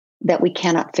that we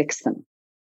cannot fix them.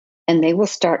 And they will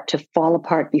start to fall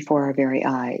apart before our very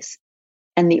eyes.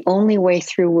 And the only way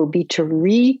through will be to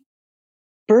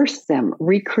rebirth them,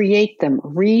 recreate them,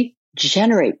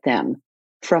 regenerate them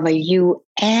from a you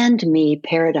and me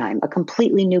paradigm, a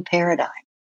completely new paradigm,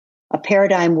 a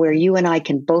paradigm where you and I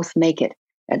can both make it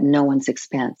at no one's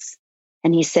expense.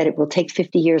 And he said it will take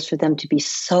 50 years for them to be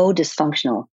so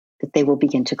dysfunctional that they will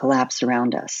begin to collapse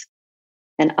around us.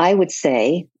 And I would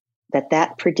say that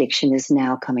that prediction is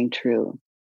now coming true.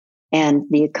 And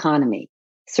the economy,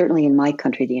 certainly in my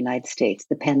country, the United States,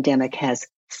 the pandemic has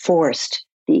forced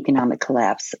the economic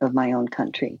collapse of my own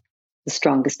country, the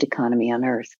strongest economy on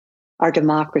earth. Our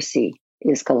democracy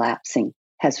is collapsing,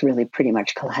 has really pretty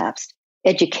much collapsed.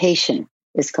 Education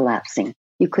is collapsing.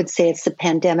 You could say it's the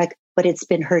pandemic, but it's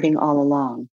been hurting all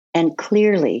along. And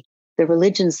clearly, the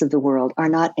religions of the world are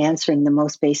not answering the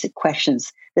most basic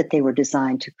questions that they were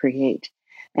designed to create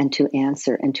and to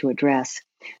answer and to address.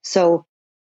 So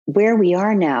where we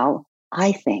are now,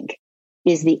 I think,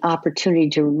 is the opportunity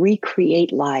to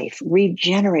recreate life,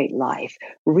 regenerate life,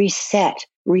 reset,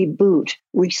 reboot,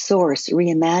 resource,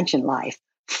 reimagine life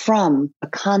from a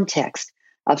context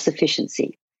of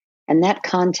sufficiency. And that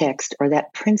context or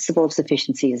that principle of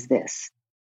sufficiency is this.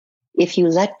 If you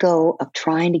let go of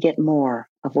trying to get more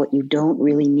of what you don't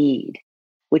really need,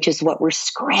 which is what we're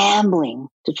scrambling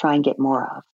to try and get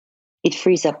more of, it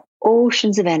frees up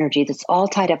oceans of energy that's all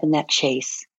tied up in that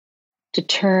chase to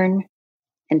turn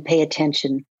and pay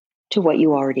attention to what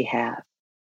you already have.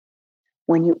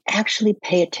 When you actually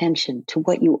pay attention to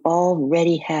what you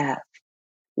already have,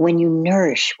 when you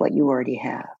nourish what you already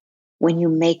have, when you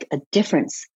make a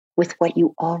difference with what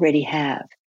you already have,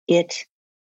 it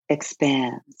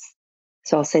expands.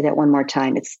 So I'll say that one more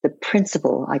time. It's the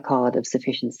principle, I call it, of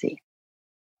sufficiency.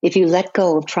 If you let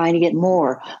go of trying to get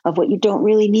more of what you don't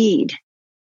really need,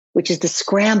 which is the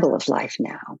scramble of life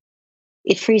now,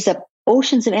 it frees up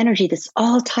oceans of energy that's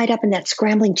all tied up in that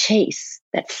scrambling chase,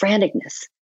 that franticness,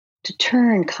 to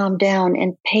turn, calm down,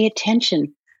 and pay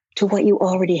attention to what you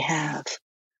already have.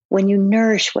 When you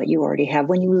nourish what you already have,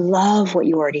 when you love what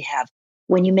you already have,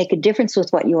 when you make a difference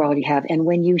with what you already have, and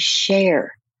when you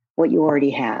share what you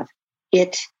already have,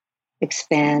 it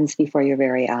expands before your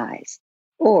very eyes.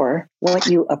 Or what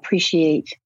you appreciate.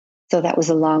 So that was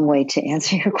a long way to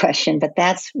answer your question, but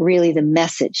that's really the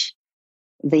message,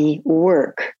 the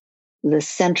work, the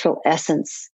central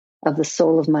essence of the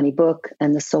Soul of Money book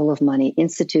and the Soul of Money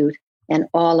Institute and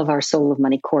all of our Soul of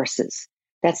Money courses.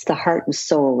 That's the heart and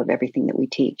soul of everything that we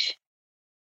teach.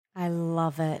 I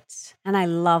love it. And I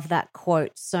love that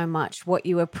quote so much. What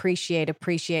you appreciate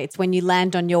appreciates. When you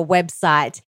land on your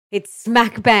website, it's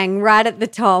smack bang right at the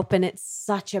top. And it's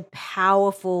such a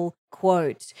powerful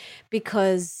quote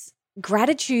because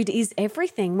gratitude is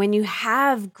everything. When you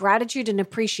have gratitude and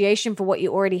appreciation for what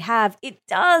you already have, it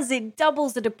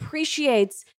doubles, it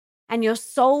appreciates, and your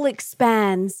soul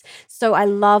expands. So I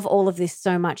love all of this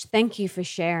so much. Thank you for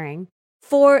sharing.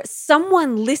 For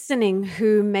someone listening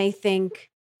who may think,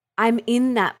 I'm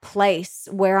in that place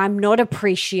where I'm not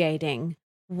appreciating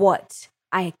what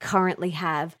I currently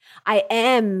have. I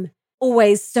am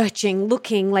always searching,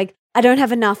 looking like I don't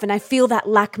have enough and I feel that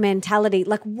lack mentality.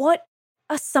 Like, what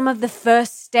are some of the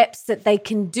first steps that they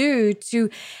can do to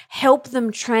help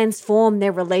them transform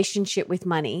their relationship with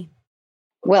money?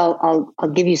 Well, I'll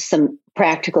give you some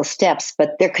practical steps,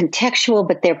 but they're contextual,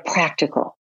 but they're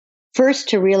practical. First,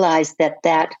 to realize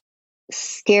that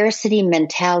scarcity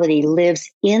mentality lives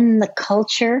in the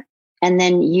culture, and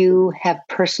then you have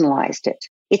personalized it.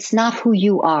 It's not who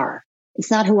you are.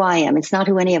 It's not who I am. It's not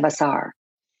who any of us are.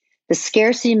 The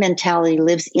scarcity mentality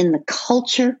lives in the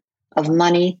culture of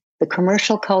money, the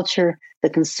commercial culture, the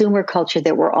consumer culture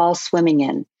that we're all swimming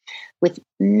in, with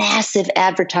massive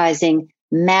advertising,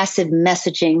 massive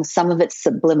messaging, some of it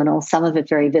subliminal, some of it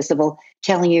very visible,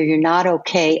 telling you you're not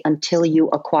okay until you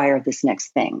acquire this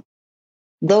next thing.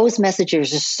 Those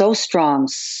messages are so strong,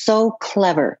 so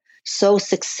clever, so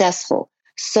successful,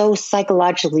 so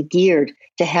psychologically geared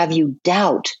to have you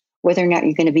doubt whether or not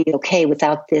you're going to be okay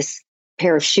without this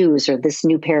pair of shoes or this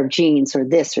new pair of jeans or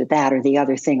this or that or the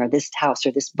other thing or this house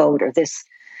or this boat or this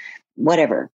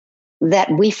whatever,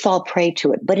 that we fall prey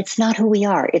to it. But it's not who we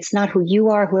are. It's not who you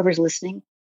are, whoever's listening,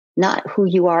 not who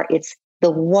you are. It's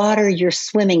the water you're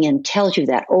swimming in tells you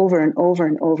that over and over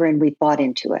and over, and we bought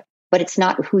into it. But it's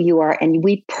not who you are. And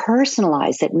we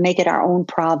personalize it and make it our own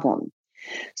problem.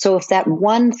 So if that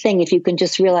one thing, if you can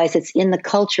just realize it's in the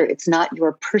culture, it's not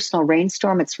your personal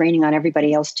rainstorm, it's raining on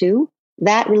everybody else too,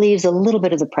 that relieves a little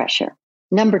bit of the pressure.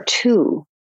 Number two,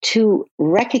 to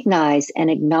recognize and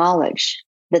acknowledge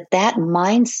that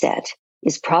mindset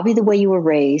is probably the way you were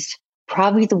raised,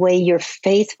 probably the way your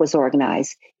faith was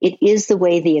organized. It is the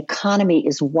way the economy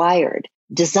is wired,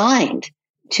 designed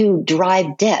to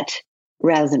drive debt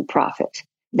rather than profit.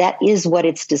 That is what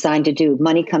it's designed to do.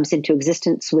 Money comes into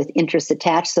existence with interest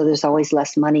attached, so there's always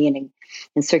less money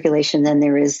in circulation than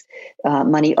there is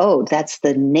money owed. That's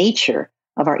the nature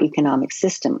of our economic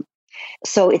system.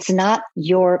 So it's not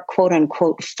your quote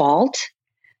unquote fault.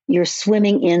 You're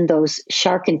swimming in those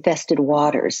shark-infested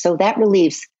waters. So that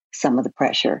relieves some of the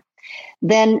pressure.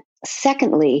 Then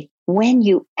secondly, when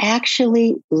you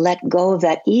actually let go of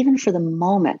that, even for the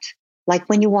moment, like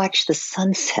when you watch the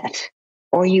sunset,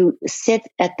 or you sit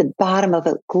at the bottom of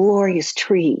a glorious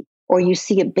tree, or you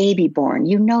see a baby born,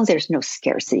 you know there's no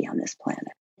scarcity on this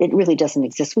planet. It really doesn't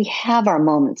exist. We have our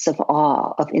moments of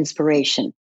awe, of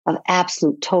inspiration, of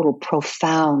absolute, total,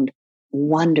 profound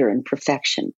wonder and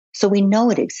perfection. So we know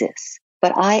it exists.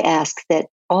 But I ask that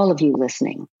all of you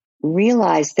listening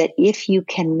realize that if you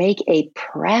can make a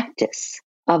practice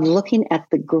of looking at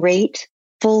the great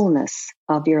fullness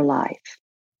of your life,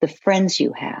 the friends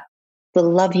you have, the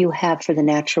love you have for the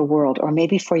natural world, or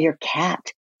maybe for your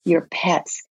cat, your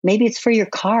pets. Maybe it's for your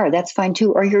car. That's fine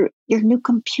too. Or your new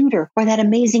computer, or that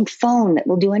amazing phone that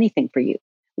will do anything for you.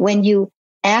 When you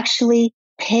actually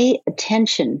pay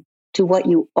attention to what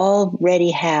you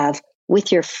already have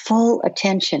with your full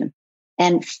attention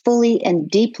and fully and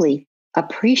deeply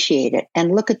appreciate it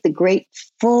and look at the great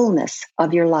fullness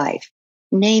of your life,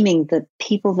 naming the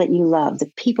people that you love,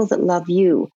 the people that love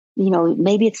you. You know,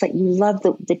 maybe it's like you love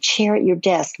the chair at your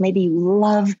desk. Maybe you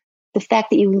love the fact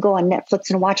that you can go on Netflix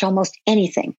and watch almost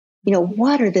anything. You know,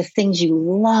 what are the things you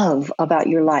love about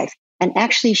your life? And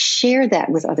actually share that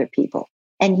with other people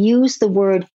and use the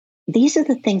word, these are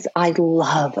the things I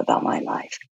love about my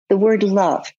life. The word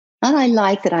love, not I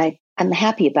like that I'm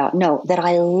happy about. No, that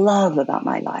I love about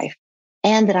my life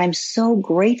and that I'm so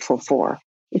grateful for.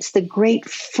 It's the great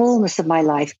fullness of my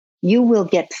life. You will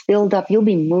get filled up. You'll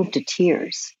be moved to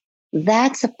tears.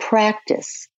 That's a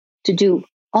practice to do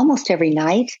almost every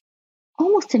night,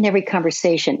 almost in every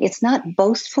conversation. It's not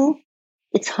boastful,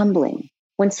 it's humbling.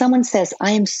 When someone says,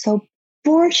 I am so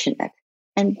fortunate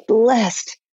and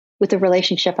blessed with the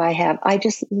relationship I have, I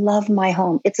just love my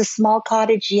home. It's a small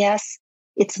cottage, yes,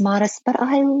 it's modest, but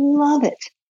I love it.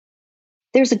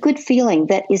 There's a good feeling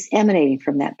that is emanating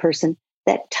from that person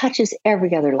that touches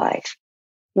every other life.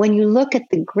 When you look at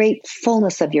the great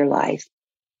fullness of your life,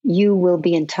 you will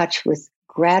be in touch with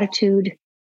gratitude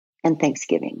and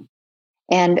thanksgiving.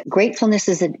 And gratefulness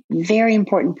is a very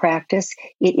important practice.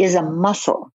 It is a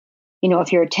muscle. You know,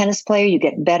 if you're a tennis player, you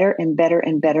get better and better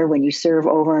and better when you serve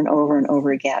over and over and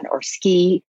over again, or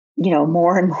ski,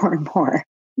 more and more and more.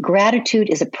 Gratitude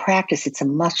is a practice. It's a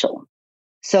muscle.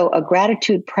 So a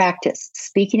gratitude practice,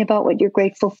 speaking about what you're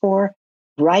grateful for,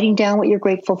 writing down what you're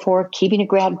grateful for, keeping a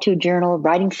gratitude journal,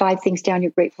 writing 5 things down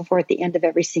you're grateful for at the end of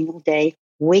every single day,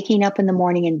 waking up in the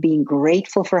morning and being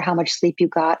grateful for how much sleep you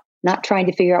got, not trying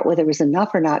to figure out whether it was enough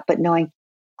or not, but knowing,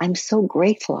 I'm so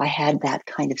grateful I had that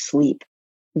kind of sleep.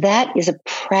 That is a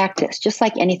practice, just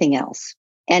like anything else.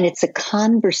 And it's a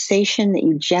conversation that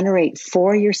you generate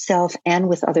for yourself and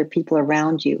with other people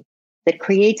around you that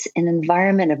creates an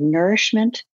environment of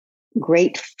nourishment,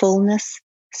 gratefulness,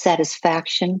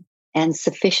 satisfaction, and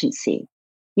sufficiency.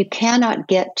 You cannot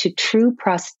get to true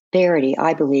prosperity,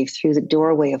 I believe, through the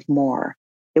doorway of more.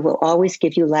 It will always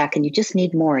give you lack, and you just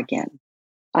need more again.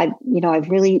 I've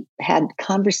really had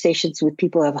conversations with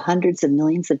people who have hundreds of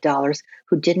millions of dollars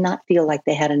who did not feel like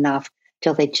they had enough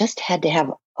till they just had to have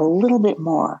a little bit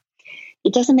more.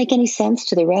 It doesn't make any sense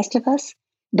to the rest of us,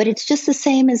 but it's just the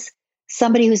same as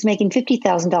somebody who's making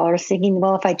 $50,000 thinking,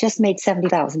 well, if I just made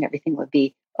 $70,000, everything would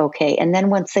be okay. And then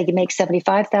once they make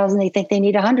 $75,000, they think they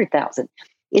need $100,000.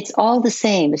 It's all the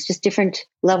same. It's just different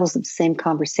levels of the same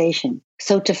conversation.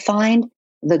 So to find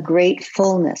the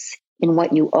gratefulness in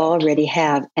what you already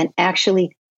have, and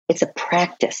actually it's a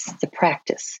practice. It's a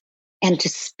practice. And to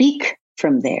speak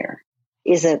from there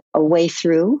is a way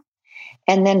through.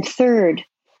 And then third,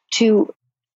 to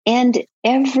end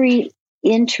every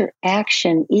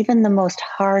interaction, even the most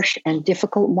harsh and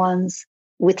difficult ones,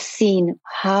 with seeing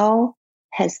how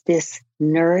has this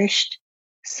nourished,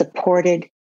 supported,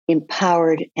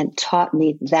 empowered, and taught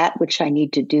me that which I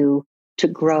need to do to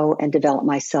grow and develop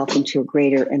myself into a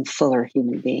greater and fuller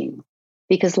human being.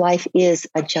 Because life is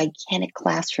a gigantic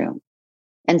classroom.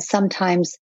 And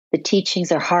sometimes the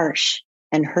teachings are harsh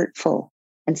and hurtful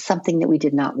and something that we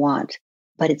did not want.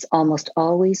 But it's almost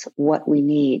always what we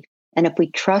need. And if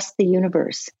we trust the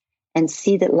universe and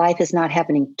see that life is not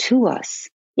happening to us,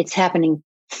 it's happening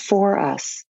for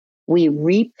us, we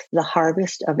reap the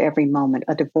harvest of every moment.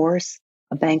 A divorce,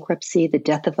 a bankruptcy, the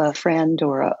death of a friend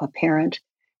or a parent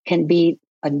can be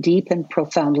a deep and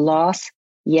profound loss.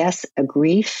 Yes, a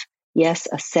grief. Yes,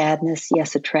 a sadness.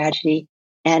 Yes, a tragedy,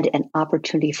 and an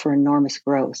opportunity for enormous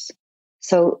growth.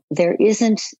 So there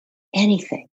isn't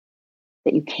anything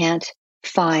that you can't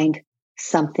find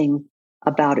something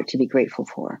about it to be grateful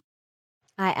for.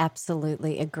 I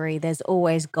absolutely agree. There's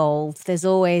always gold. There's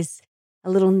always a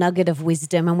little nugget of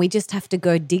wisdom, and we just have to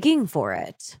go digging for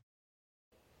it.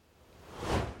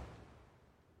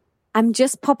 I'm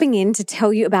just popping in to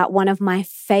tell you about one of my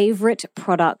favorite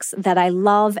products that I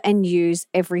love and use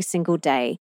every single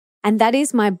day. And that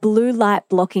is my blue light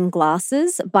blocking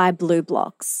glasses by Blue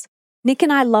Blocks. Nick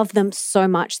and I love them so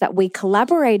much that we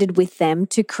collaborated with them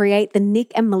to create the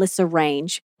Nick and Melissa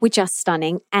range, which are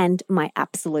stunning and my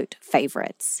absolute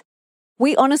favorites.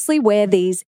 We honestly wear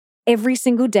these every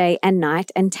single day and night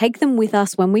and take them with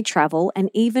us when we travel and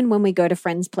even when we go to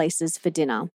friends' places for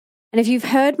dinner. And if you've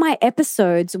heard my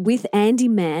episodes with Andy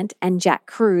Mant and Jack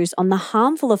Cruz on the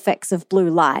harmful effects of blue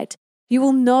light, you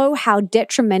will know how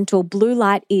detrimental blue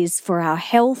light is for our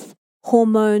health,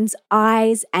 hormones,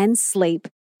 eyes, and sleep,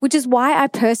 which is why I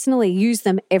personally use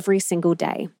them every single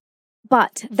day.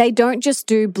 But they don't just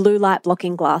do blue light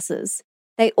blocking glasses.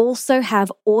 They also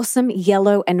have awesome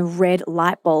yellow and red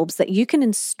light bulbs that you can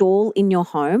install in your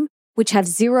home, which have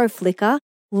zero flicker,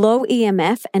 low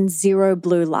EMF, and zero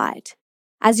blue light.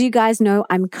 As you guys know,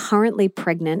 I'm currently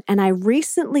pregnant, and I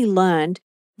recently learned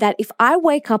that if I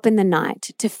wake up in the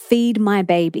night to feed my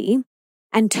baby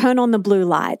and turn on the blue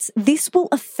lights, this will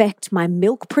affect my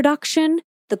milk production,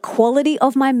 the quality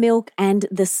of my milk, and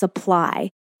the supply.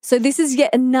 So this is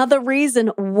yet another reason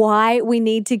why we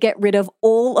need to get rid of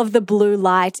all of the blue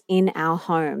light in our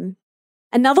home.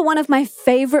 Another one of my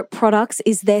favorite products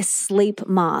is their sleep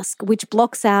mask, which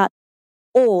blocks out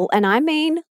all, and I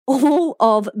mean all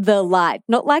of the light,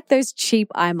 not like those cheap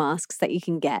eye masks that you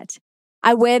can get.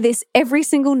 I wear this every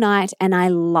single night and I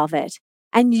love it.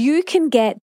 And you can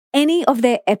get any of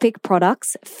their epic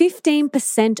products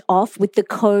 15% off with the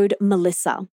code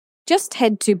Melissa. Just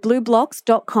head to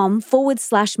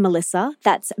blueblocks.com/Melissa.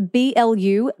 That's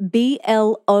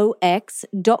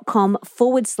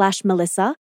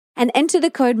BLUBLOX.com/Melissa and enter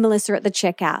the code Melissa at the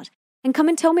checkout. And come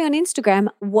and tell me on Instagram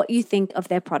what you think of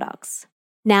their products.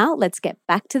 Now, let's get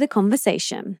back to the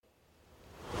conversation.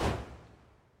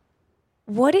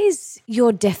 What is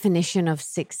your definition of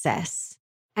success?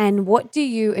 And what do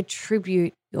you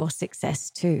attribute your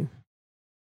success to?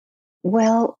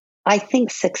 Well, I think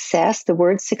success, the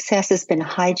word success has been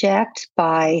hijacked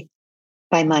by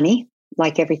money,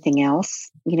 like everything else.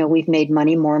 You know, we've made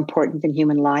money more important than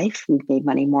human life. We've made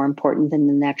money more important than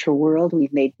the natural world.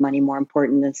 We've made money more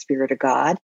important than the spirit of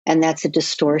God. And that's a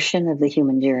distortion of the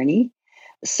human journey.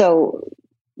 So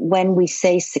when we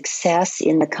say success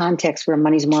in the context where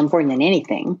money's more important than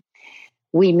anything,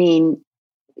 we mean,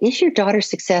 is your daughter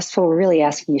successful? We're really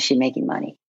asking, is she making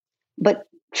money? But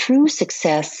true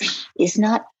success is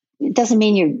not, it doesn't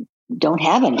mean you don't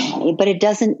have any money, but it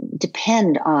doesn't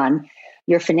depend on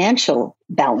your financial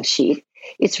balance sheet.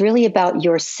 It's really about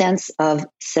your sense of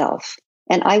self.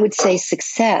 And I would say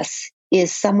success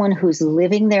is someone who's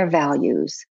living their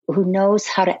values, who knows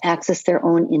how to access their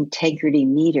own integrity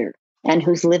meter, and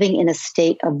who's living in a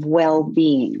state of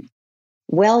well-being.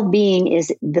 Well-being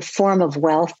is the form of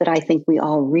wealth that I think we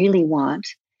all really want.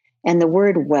 And the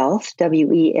word wealth,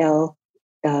 W-E-A-L-T-H,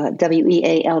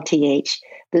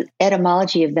 the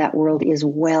etymology of that word is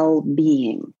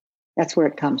well-being. That's where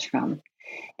it comes from.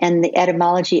 And the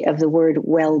etymology of the word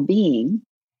well-being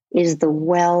is the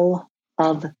well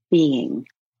of being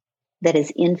that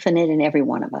is infinite in every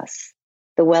one of us.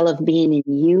 The well of being in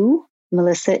you,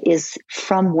 Melissa, is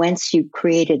from whence you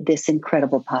created this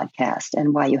incredible podcast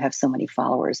and why you have so many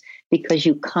followers, because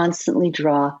you constantly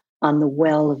draw on the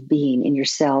well of being in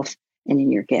yourself and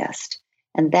in your guest.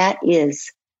 And that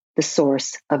is the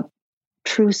source of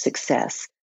true success,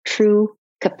 true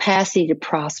capacity to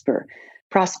prosper.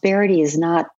 Prosperity is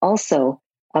not also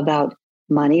about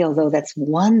money, although that's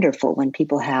wonderful when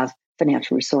people have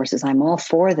financial resources. I'm all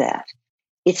for that.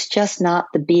 It's just not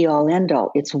the be-all,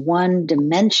 end-all. It's one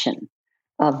dimension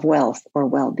of wealth or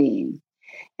well-being.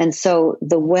 And so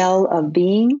the well of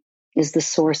being is the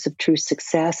source of true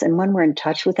success. And when we're in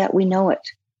touch with that, we know it.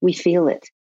 We feel it.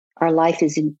 Our life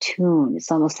is in tune.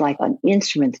 It's almost like an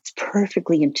instrument that's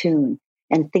perfectly in tune,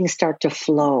 and things start to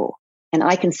flow. And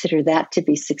I consider that to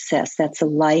be success. That's a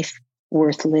life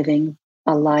worth living,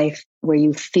 a life where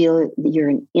you feel that you're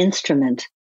an instrument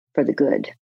for the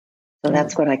good. So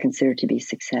that's what I consider to be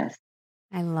success.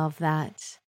 I love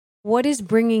that. What is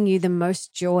bringing you the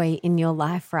most joy in your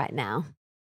life right now?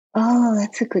 Oh,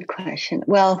 that's a good question.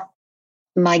 Well,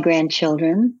 my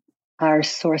grandchildren are a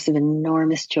source of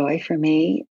enormous joy for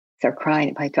me. They're crying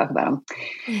if I talk about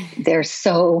them. They're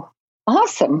so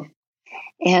awesome.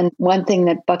 And one thing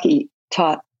that Bucky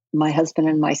taught my husband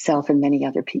and myself and many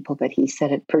other people, but he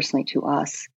said it personally to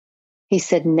us. He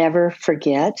said, never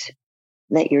forget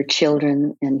that your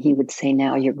children, and he would say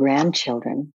now your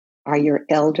grandchildren, are your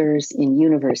elders in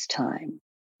universe time.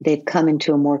 They've come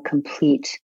into a more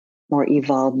complete, more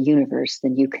evolved universe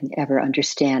than you can ever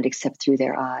understand except through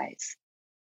their eyes.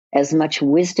 As much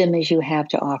wisdom as you have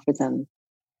to offer them,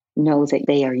 know that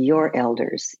they are your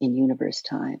elders in universe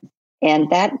time. And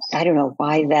that, I don't know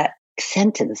why that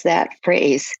sentence, that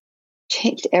phrase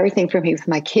changed everything for me with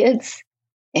my kids.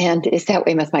 And is that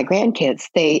way with my grandkids.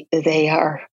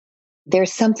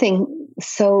 There's something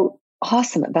so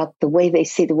awesome about the way they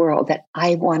see the world that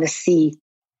I want to see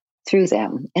through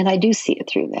them. And I do see it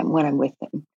through them when I'm with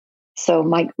them. So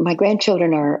my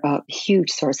grandchildren are a huge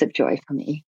source of joy for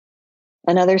me.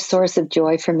 Another source of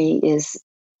joy for me is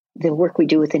the work we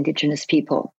do with Indigenous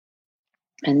people.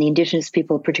 And the Indigenous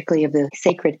people, particularly of the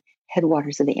sacred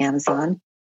headwaters of the Amazon,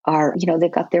 are,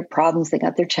 they've got their problems, they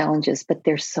got their challenges, but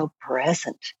they're so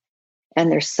present.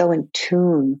 And they're so in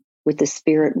tune with the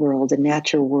spirit world, the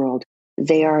natural world.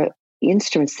 They are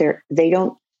instruments. They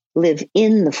don't live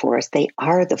in the forest. They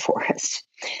are the forest.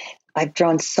 I've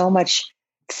drawn so much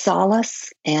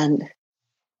solace and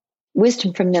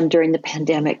wisdom from them during the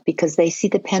pandemic because they see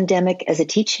the pandemic as a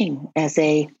teaching, as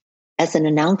an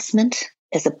announcement,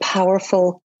 as a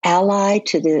powerful ally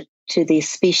to the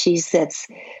species that's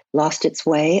lost its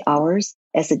way, ours,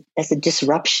 as a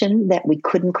disruption that we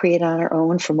couldn't create on our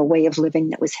own from a way of living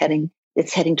that was heading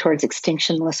towards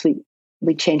extinction unless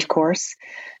we change course.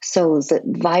 So the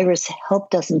virus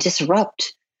helped us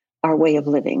disrupt our way of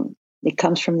living. It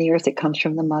comes from the earth. It comes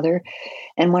from the mother.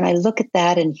 And when I look at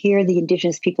that and hear the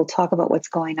Indigenous people talk about what's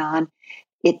going on,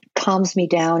 it calms me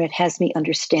down. It has me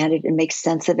understand it and make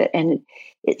sense of it. And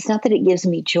it's not that it gives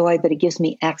me joy, but it gives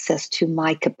me access to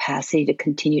my capacity to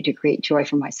continue to create joy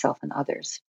for myself and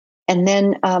others. And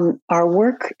then our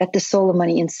work at the Soul of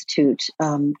Money Institute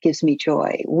gives me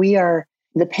joy.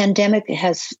 The pandemic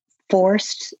has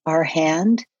forced our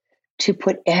hand to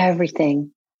put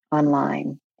everything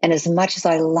online. And as much as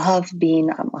I love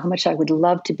how much I would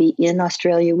love to be in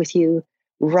Australia with you,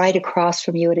 right across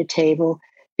from you at a table,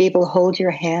 be able to hold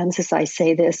your hands as I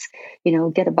say this,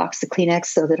 get a box of Kleenex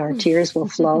so that our tears will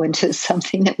flow into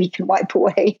something that we can wipe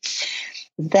away,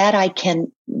 that I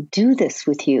can do this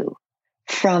with you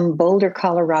from Boulder,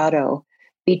 Colorado,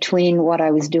 between what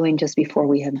I was doing just before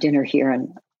we have dinner here and,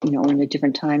 in a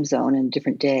different time zone and a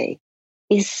different day,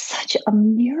 is such a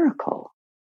miracle.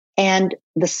 And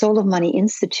the Soul of Money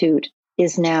Institute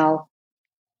is now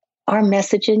our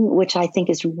messaging, which I think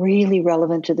is really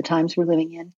relevant to the times we're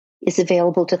living in, is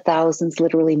available to thousands,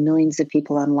 literally millions of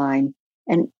people online.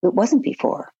 And it wasn't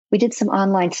before. We did some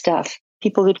online stuff.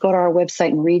 People could go to our website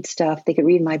and read stuff. They could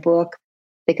read my book.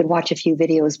 They could watch a few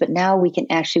videos. But now we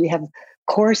have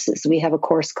courses. We have a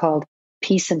course called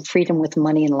Peace and Freedom with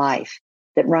Money and Life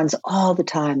that runs all the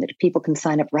time, that people can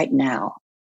sign up right now.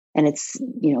 And it's,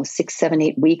 6, 7,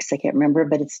 8 weeks. I can't remember,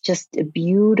 but it's just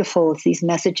beautiful. It's these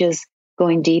messages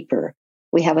going deeper.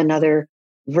 We have another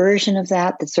version of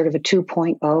that's sort of a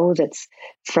 2.0 that's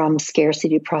from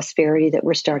scarcity to prosperity that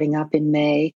we're starting up in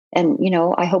May. And,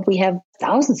 I hope we have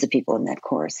thousands of people in that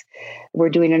course. We're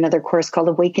doing another course called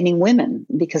Awakening Women,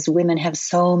 because women have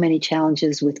so many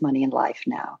challenges with money and life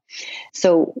now.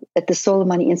 So at the Soul of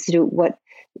Money Institute,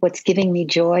 what's giving me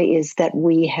joy is that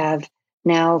we have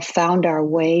now found our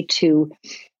way to,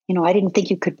 I didn't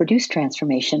think you could produce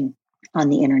transformation on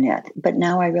the internet, but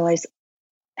now I realize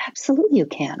absolutely you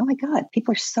can. Oh my God,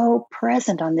 people are so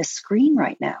present on this screen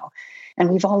right now. And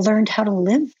we've all learned how to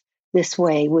live this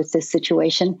way with this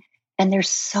situation. And there's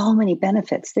so many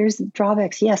benefits. There's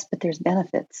drawbacks, yes, but there's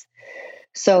benefits.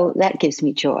 So that gives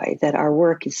me joy that our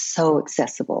work is so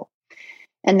accessible.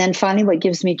 And then finally, what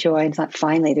gives me joy, it's not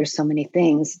finally, there's so many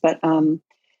things, but my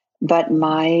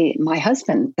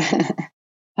husband,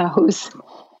 who's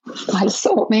my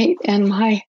soulmate and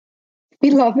my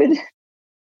beloved,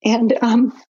 and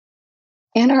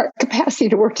our capacity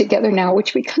to work together now,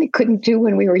 which we kind of couldn't do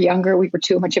when we were younger. We were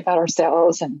too much about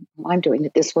ourselves, and I'm doing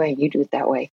it this way, and you do it that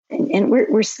way. And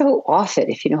we're so off it,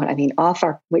 if you know what I mean.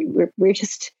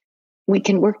 We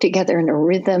can work together in a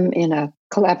rhythm, in a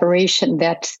collaboration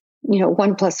that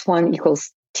 1 + 1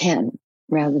 = 10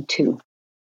 rather than 2.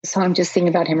 So I'm just thinking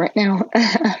about him right now.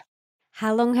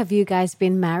 How long have you guys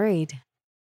been married?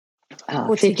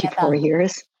 54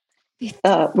 years.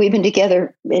 We've been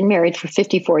together and married for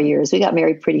 54 years. We got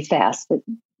married pretty fast, but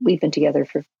we've been together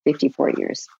for 54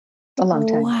 years. A long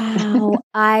time. Wow.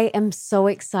 I am so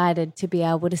excited to be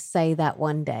able to say that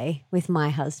one day with my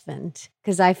husband,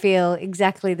 because I feel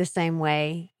exactly the same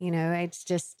way. It's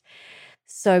just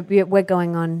so we're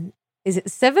going on, is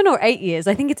it 7 or 8 years?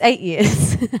 I think it's 8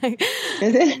 years.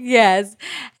 Is it? Yes.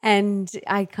 And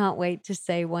I can't wait to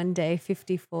say one day,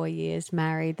 54 years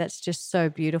married. That's just so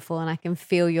beautiful. And I can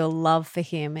feel your love for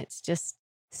him. It's just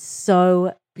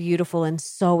so beautiful and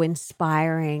so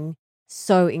inspiring,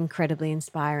 so incredibly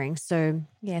inspiring. So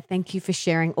yeah, thank you for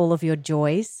sharing all of your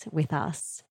joys with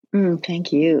us.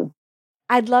 Thank you.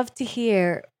 I'd love to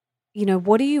hear,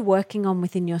 what are you working on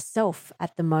within yourself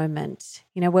at the moment?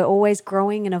 We're always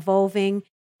growing and evolving.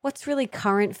 What's really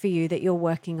current for you that you're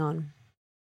working on?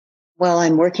 Well,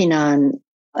 I'm working on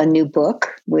a new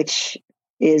book, which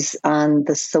is on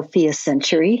the Sophia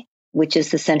century, which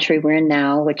is the century we're in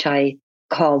now, which I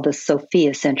call the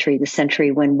Sophia century, the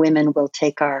century when women will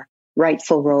take our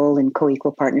rightful role in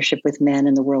co-equal partnership with men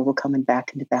and the world will come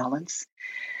back into balance,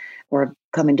 or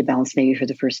come into balance maybe for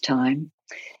the first time.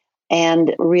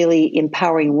 And really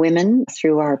empowering women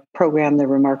through our program, The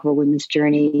Remarkable Women's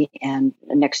Journey, and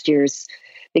next year's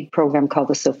big program called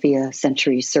the Sophia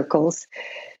Century Circles,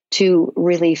 to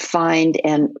really find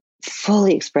and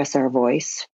fully express our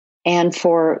voice, and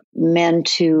for men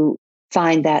to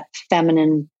find that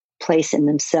feminine place in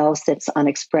themselves that's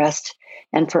unexpressed,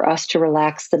 and for us to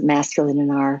relax the masculine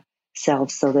in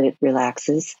ourselves so that it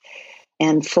relaxes,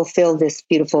 and fulfill this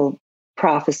beautiful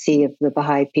prophecy of the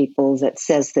Baha'i people that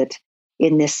says that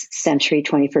in this century,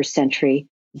 21st century,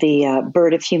 the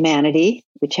bird of humanity,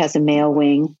 which has a male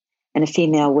wing and a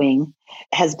female wing,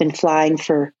 has been flying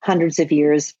for hundreds of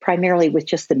years, primarily with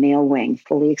just the male wing,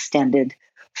 fully extended,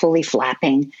 fully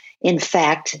flapping. In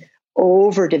fact,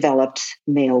 overdeveloped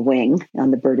male wing on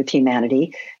the bird of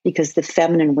humanity, because the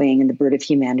feminine wing in the bird of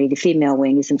humanity, the female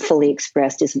wing, isn't fully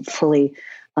expressed, isn't fully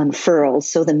unfurled.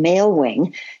 So the male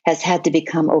wing has had to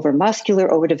become overmuscular,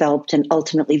 overdeveloped, and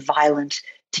ultimately violent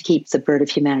to keep the bird of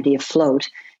humanity afloat.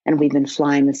 And we've been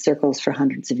flying in circles for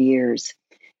hundreds of years.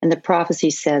 And the prophecy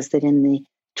says that in the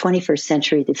 21st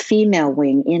century, the female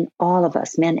wing in all of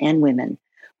us, men and women,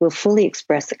 will fully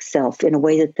express itself in a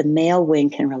way that the male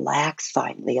wing can relax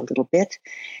finally a little bit.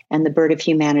 And the bird of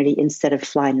humanity, instead of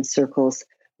flying in circles,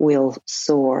 will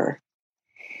soar.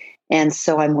 And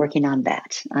so I'm working on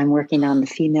that. I'm working on the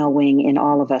female wing in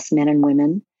all of us, men and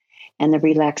women, and the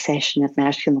relaxation of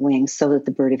masculine wings so that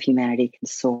the bird of humanity can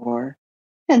soar.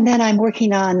 And then I'm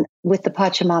working on with the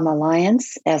Pachamama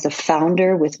Alliance as a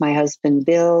founder with my husband,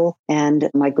 Bill, and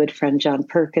my good friend, John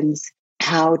Perkins,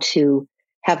 how to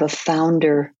have a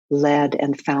founder-led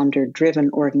and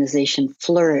founder-driven organization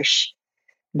flourish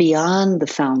beyond the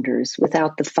founders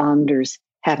without the founders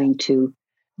having to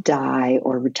die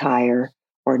or retire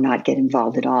or not get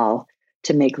involved at all,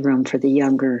 to make room for the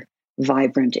younger,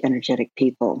 vibrant, energetic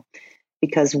people.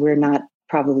 Because we're not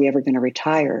probably ever going to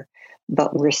retire,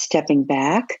 but we're stepping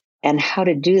back, and how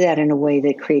to do that in a way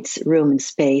that creates room and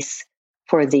space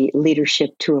for the leadership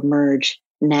to emerge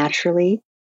naturally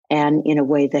and in a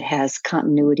way that has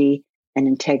continuity and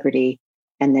integrity,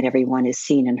 and that everyone is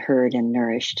seen and heard and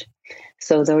nourished.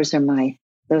 So those are my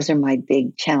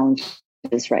big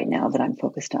challenges right now that I'm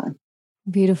focused on.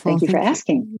 Beautiful. Thank you for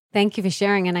asking. Thank you for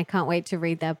sharing. And I can't wait to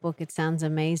read that book. It sounds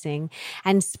amazing.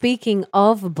 And speaking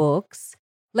of books,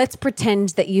 let's pretend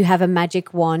that you have a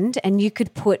magic wand and you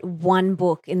could put one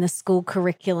book in the school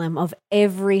curriculum of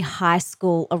every high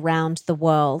school around the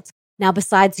world. Now,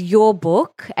 besides your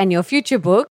book and your future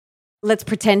book, let's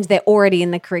pretend they're already in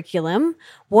the curriculum.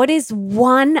 What is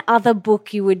one other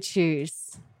book you would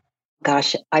choose?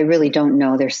 Gosh, I really don't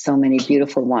know. There's so many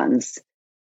beautiful ones.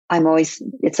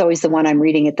 It's always the one I'm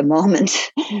reading at the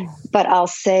moment, but I'll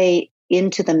say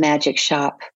Into the Magic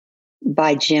Shop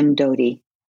by Jim Doty.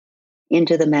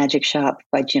 Into the Magic Shop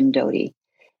by Jim Doty.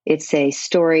 It's the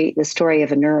story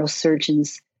of a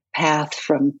neurosurgeon's path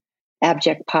from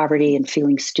abject poverty and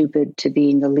feeling stupid to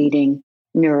being the leading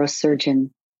neurosurgeon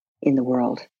in the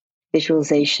world.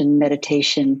 Visualization,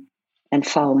 meditation, and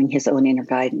following his own inner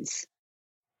guidance.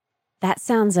 That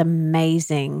sounds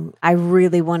amazing. I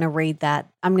really want to read that.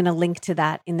 I'm going to link to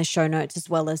that in the show notes, as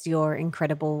well as your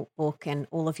incredible book and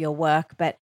all of your work.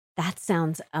 But that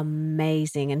sounds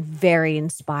amazing and very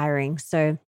inspiring.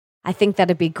 So I think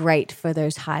that'd be great for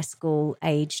those high school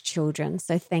age children.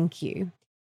 So thank you.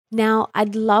 Now,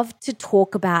 I'd love to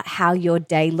talk about how your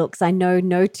day looks. I know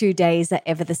no 2 days are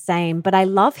ever the same, but I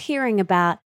love hearing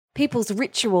about people's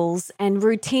rituals and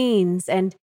routines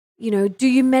and, do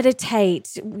you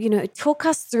meditate? Talk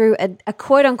us through a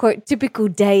quote unquote typical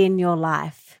day in your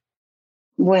life.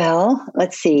 Well,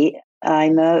 let's see.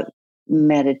 I'm a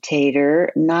meditator,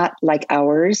 not like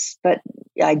ours, but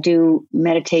I do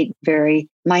meditate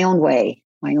my own way,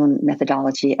 my own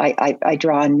methodology. I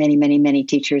draw on many, many, many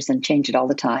teachers and change it all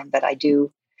the time, but I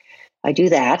do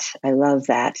that. I love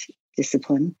that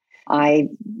discipline. I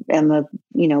am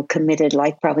committed,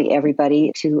 like probably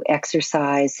everybody, to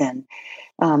exercise and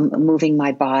moving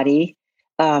my body.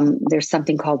 There's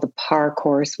something called the PAR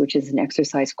course, which is an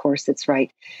exercise course that's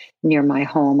right near my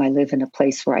home. I live in a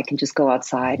place where I can just go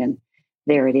outside, and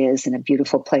there it is, in a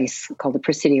beautiful place called the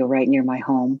Presidio right near my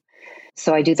home.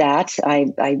 So I do that.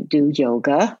 I do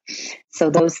yoga. So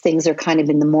those things are kind of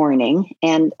in the morning.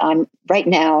 And I'm right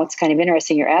now, it's kind of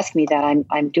interesting you're asking me that.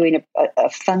 I'm doing a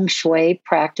feng shui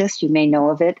practice. You may know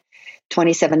of it,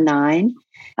 27-9.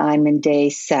 I'm in day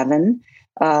 7.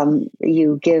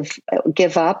 You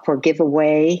give up or give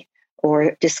away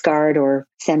or discard or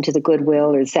send to the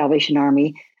Goodwill or the Salvation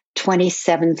Army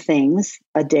 27 things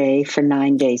a day for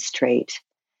 9 days straight.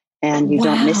 And you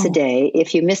don't miss a day.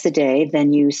 If you miss a day,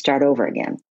 then you start over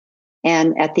again.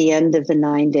 And at the end of the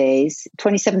 9 days,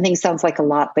 27 things sounds like a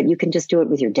lot, but you can just do it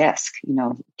with your desk.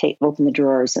 Open the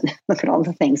drawers and look at all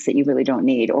the things that you really don't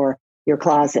need, or your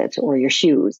closet or your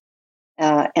shoes.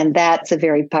 And that's a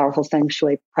very powerful feng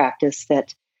shui practice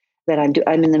that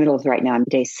I'm in the middle of right now. I'm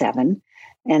day 7.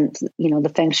 And,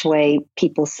 the feng shui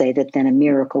people say that then a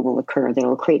miracle will occur, that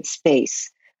will create space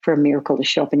for a miracle to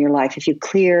show up in your life if you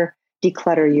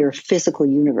declutter your physical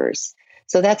universe.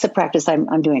 So that's a practice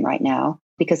I'm doing right now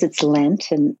because it's Lent,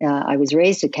 and I was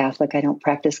raised a Catholic. I don't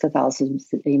practice Catholicism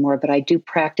anymore, but I do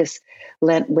practice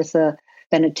Lent with a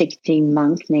Benedictine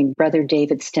monk named Brother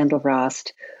David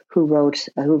Steindl-Rast, who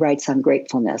writes on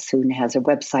gratefulness, who has a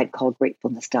website called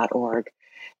gratefulness.org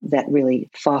that really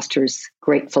fosters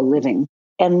grateful living.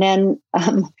 And then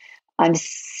I'm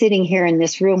sitting here in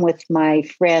this room with my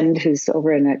friend who's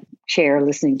over in a chair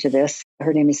listening to this,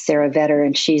 Her name is Sarah Vetter,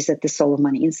 and she's at the Soul of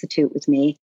Money Institute with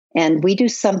me. And we do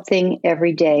something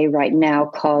every day right now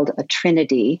called a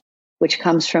Trinity, which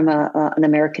comes from an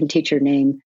American teacher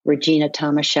named Regina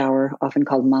Thomasschauer, often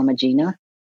called Mama Gina.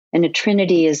 And a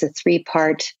Trinity is a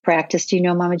 3-part practice. Do you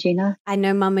know Mama Gina? I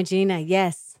know Mama Gina,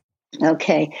 yes.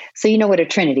 Okay. So you know what a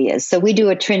Trinity is. So we do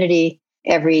a Trinity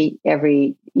every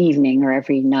evening or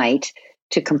every night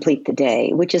to complete the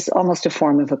day, which is almost a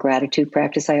form of a gratitude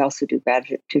practice. I also do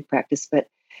gratitude practice, but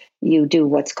you do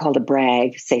what's called a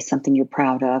brag, say something you're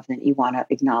proud of that you want to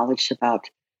acknowledge about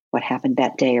what happened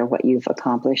that day or what you've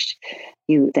accomplished.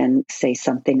 You then say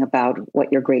something about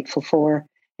what you're grateful for,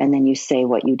 and then you say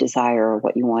what you desire or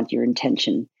what you want your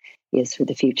intention is for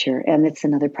the future. And it's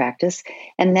another practice.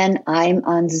 And then I'm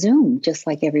on Zoom, just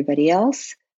like everybody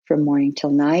else, from morning till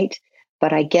night.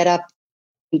 But I get up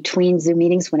between Zoom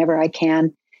meetings whenever I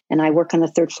can, and I work on the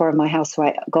 3rd floor of my house. So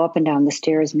I go up and down the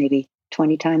stairs maybe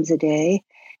 20 times a day.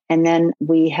 And then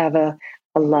we have a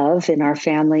love in our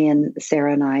family, and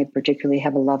Sarah and I particularly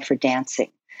have a love for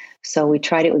dancing. So we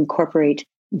try to incorporate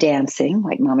dancing,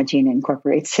 like Mama Gina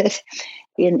incorporates it,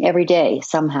 in every day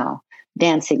somehow,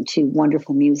 dancing to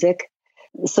wonderful music.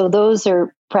 So those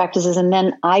are practices. And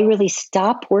then I really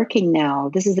stop working now.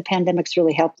 The pandemic's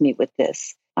really helped me with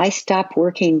this. I stop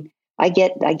working. I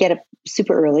get up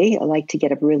super early. I like to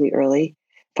get up really early,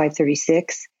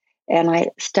 5:36. And I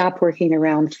stop working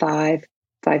around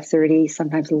 5:30,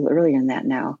 sometimes a little earlier than that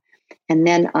now. And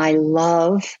then I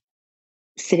love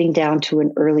sitting down to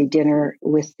an early dinner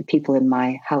with the people in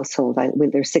my household.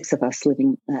 There's 6 of us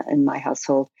living in my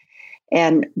household.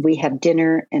 And we have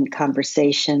dinner and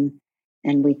conversation,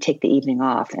 and we take the evening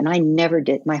off. And I never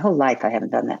did. My whole life, I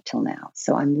haven't done that till now.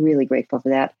 So I'm really grateful for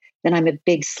that. Then I'm a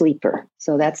big sleeper.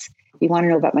 So you want to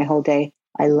know about my whole day.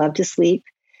 I love to sleep.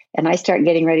 And I start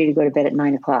getting ready to go to bed at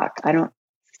 9 o'clock. I don't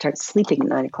start sleeping at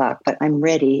 9 o'clock, but I'm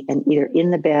ready and either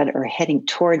in the bed or heading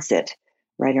towards it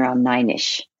right around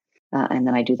 9-ish. And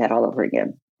then I do that all over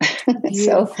again.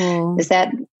 So does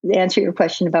that answer your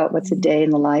question about what's a day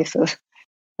in the life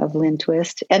of Lynne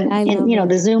Twist? And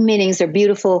the Zoom meetings are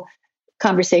beautiful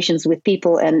conversations with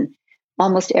people. And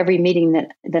almost every meeting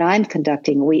that I'm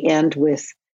conducting, we end with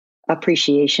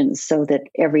appreciations, so that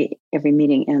every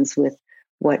meeting ends with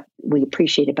what we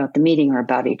appreciate about the meeting or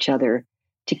about each other,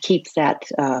 to keep that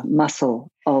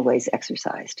muscle always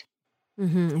exercised.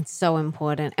 Mm-hmm. It's so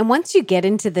important. And once you get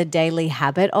into the daily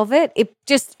habit of it,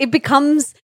 it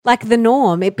becomes like the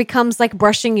norm. It becomes like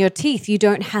brushing your teeth. You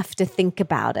don't have to think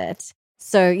about it.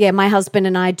 So yeah, my husband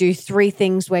and I do 3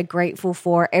 things we're grateful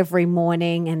for every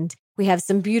morning, and we have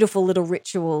some beautiful little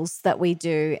rituals that we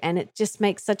do, and it just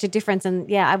makes such a difference. And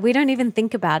yeah, we don't even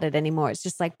think about it anymore. It's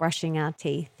just like brushing our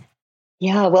teeth.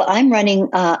 Yeah, well, I'm running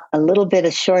a little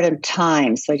bit short of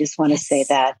time, so I just want to say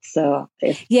that. So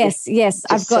yes,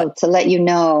 I've got to let you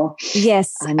know.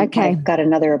 Yes, okay. I've got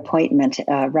another appointment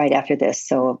right after this,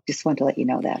 so just want to let you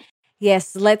know that.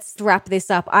 Yes, let's wrap this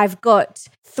up. I've got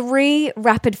 3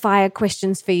 rapid fire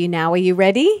questions for you now. Are you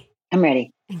ready? I'm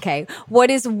ready. Okay. What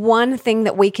is one thing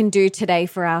that we can do today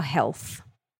for our health?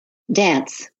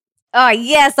 Dance. Oh,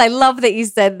 yes. I love that you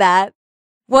said that.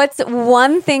 What's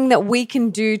one thing that we can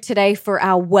do today for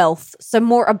our wealth? So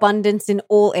more abundance in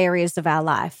all areas of our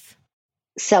life.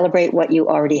 Celebrate what you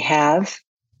already have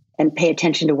and pay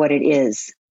attention to what it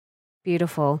is.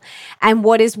 Beautiful. And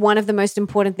what is one of the most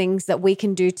important things that we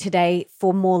can do today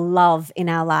for more love in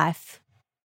our life?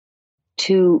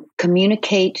 To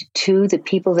communicate to the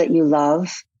people that you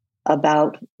love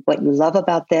about what you love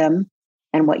about them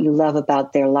and what you love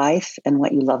about their life and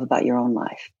what you love about your own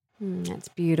life. That's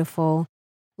beautiful.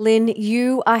 Lynne,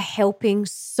 you are helping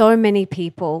so many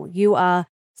people. You are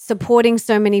supporting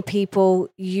so many people.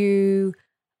 You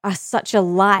are such a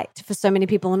light for so many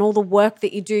people, and all the work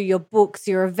that you do, your books,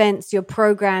 your events, your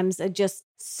programs are just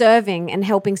serving and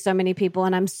helping so many people.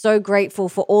 And I'm so grateful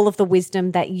for all of the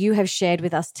wisdom that you have shared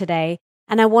with us today.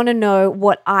 And I want to know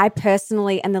what I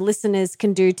personally and the listeners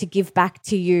can do to give back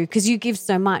to you, because you give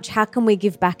so much. How can we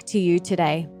give back to you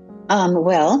today?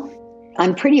 Well,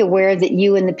 I'm pretty aware that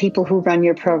you and the people who run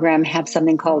your program have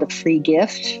something called a free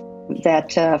gift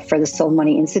that for the Soul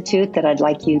Money Institute that I'd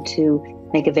like you to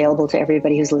make available to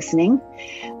everybody who's listening.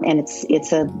 And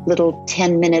it's a little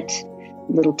 10-minute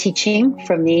little teaching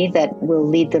from me that will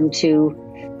lead them to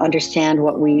understand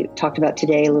what we talked about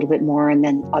today a little bit more, and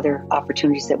then other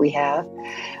opportunities that we have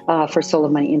for Soul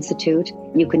of Money Institute.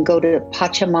 You can go to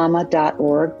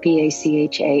pachamama.org,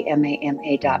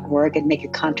 PACHAMAMA.org, and make a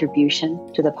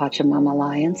contribution to the Pachamama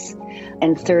Alliance.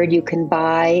 And third, you can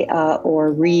buy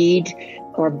or read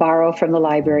or borrow from the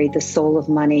library The Soul of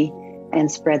Money and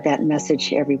spread that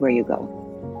message everywhere you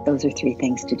go. Those are 3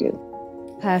 things to do.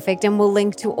 Perfect. And we'll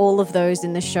link to all of those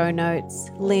in the show notes.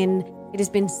 Lynne, it has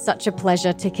been such a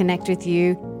pleasure to connect with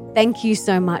you. Thank you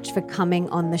so much for coming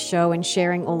on the show and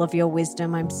sharing all of your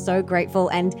wisdom. I'm so grateful,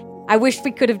 and I wish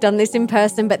we could have done this in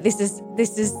person, but this is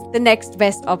the next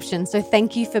best option. So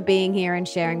thank you for being here and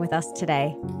sharing with us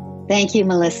today. Thank you,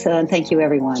 Melissa, and thank you,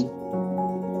 everyone.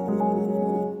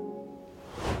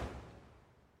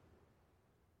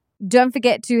 Don't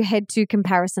forget to head to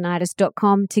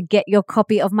comparisonitis.com to get your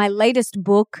copy of my latest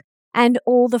book and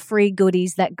all the free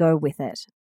goodies that go with it.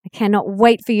 I cannot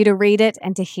wait for you to read it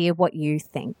and to hear what you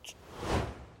think.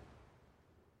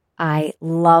 I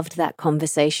loved that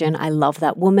conversation. I love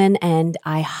that woman, and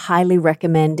I highly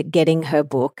recommend getting her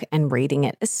book and reading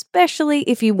it, especially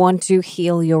if you want to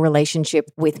heal your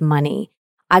relationship with money.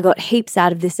 I got heaps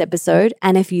out of this episode,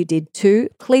 and if you did too,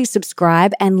 please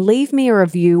subscribe and leave me a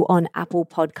review on Apple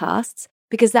Podcasts,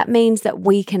 because that means that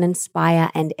we can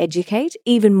inspire and educate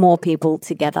even more people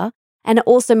together. And it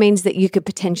also means that you could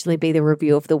potentially be the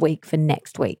review of the week for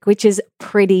next week, which is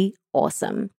pretty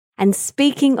awesome. And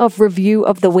speaking of review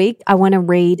of the week, I want to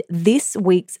read this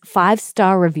week's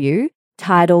 5-star review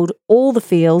titled All the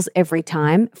Feels Every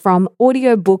Time from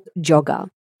Audiobook Jogger.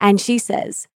 And she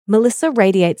says, Melissa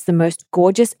radiates the most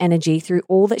gorgeous energy through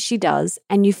all that she does,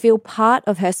 and you feel part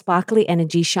of her sparkly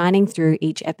energy shining through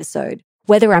each episode.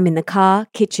 Whether I'm in the car,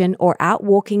 kitchen, or out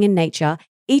walking in nature,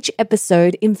 each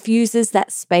episode infuses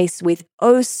that space with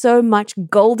oh so much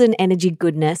golden energy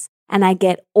goodness, and I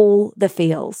get all the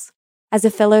feels. As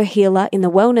a fellow healer in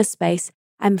the wellness space,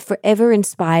 I'm forever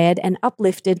inspired and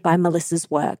uplifted by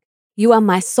Melissa's work. You are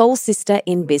my soul sister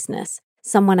in business,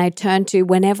 someone I turn to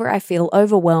whenever I feel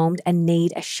overwhelmed and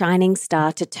need a shining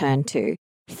star to turn to.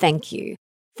 Thank you.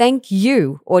 Thank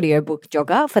you, Audiobook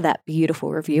Jogger, for that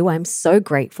beautiful review. I'm so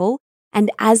grateful. And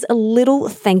as a little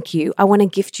thank you, I want to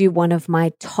gift you one of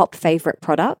my top favorite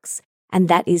products, and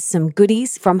that is some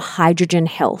goodies from Hydrogen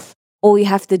Health. All you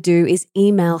have to do is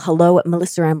email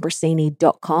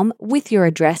hello@melissaambrosini.com with your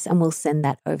address, and we'll send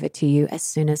that over to you as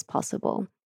soon as possible.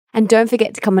 And don't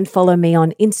forget to come and follow me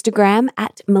on Instagram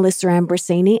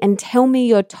 @MelissaAmbrosini and tell me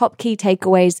your top key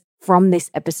takeaways from this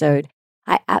episode.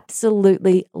 I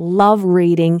absolutely love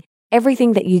reading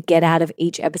everything that you get out of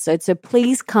each episode, so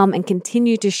please come and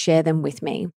continue to share them with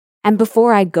me. And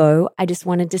before I go, I just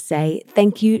wanted to say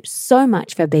thank you so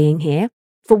much for being here,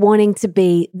 for wanting to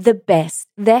be the best,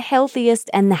 the healthiest,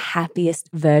 and the happiest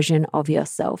version of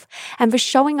yourself, and for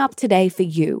showing up today for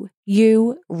you.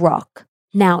 You rock.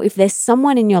 Now, if there's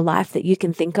someone in your life that you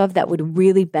can think of that would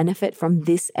really benefit from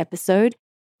this episode,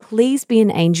 please be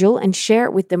an angel and share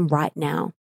it with them right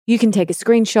now. You can take a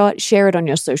screenshot, share it on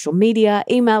your social media,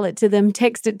 email it to them,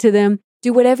 text it to them,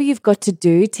 do whatever you've got to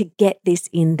do to get this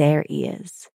in their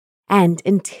ears. And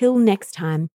until next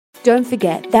time, don't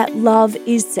forget that love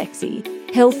is sexy,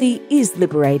 healthy is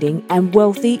liberating, and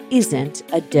wealthy isn't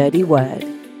a dirty word.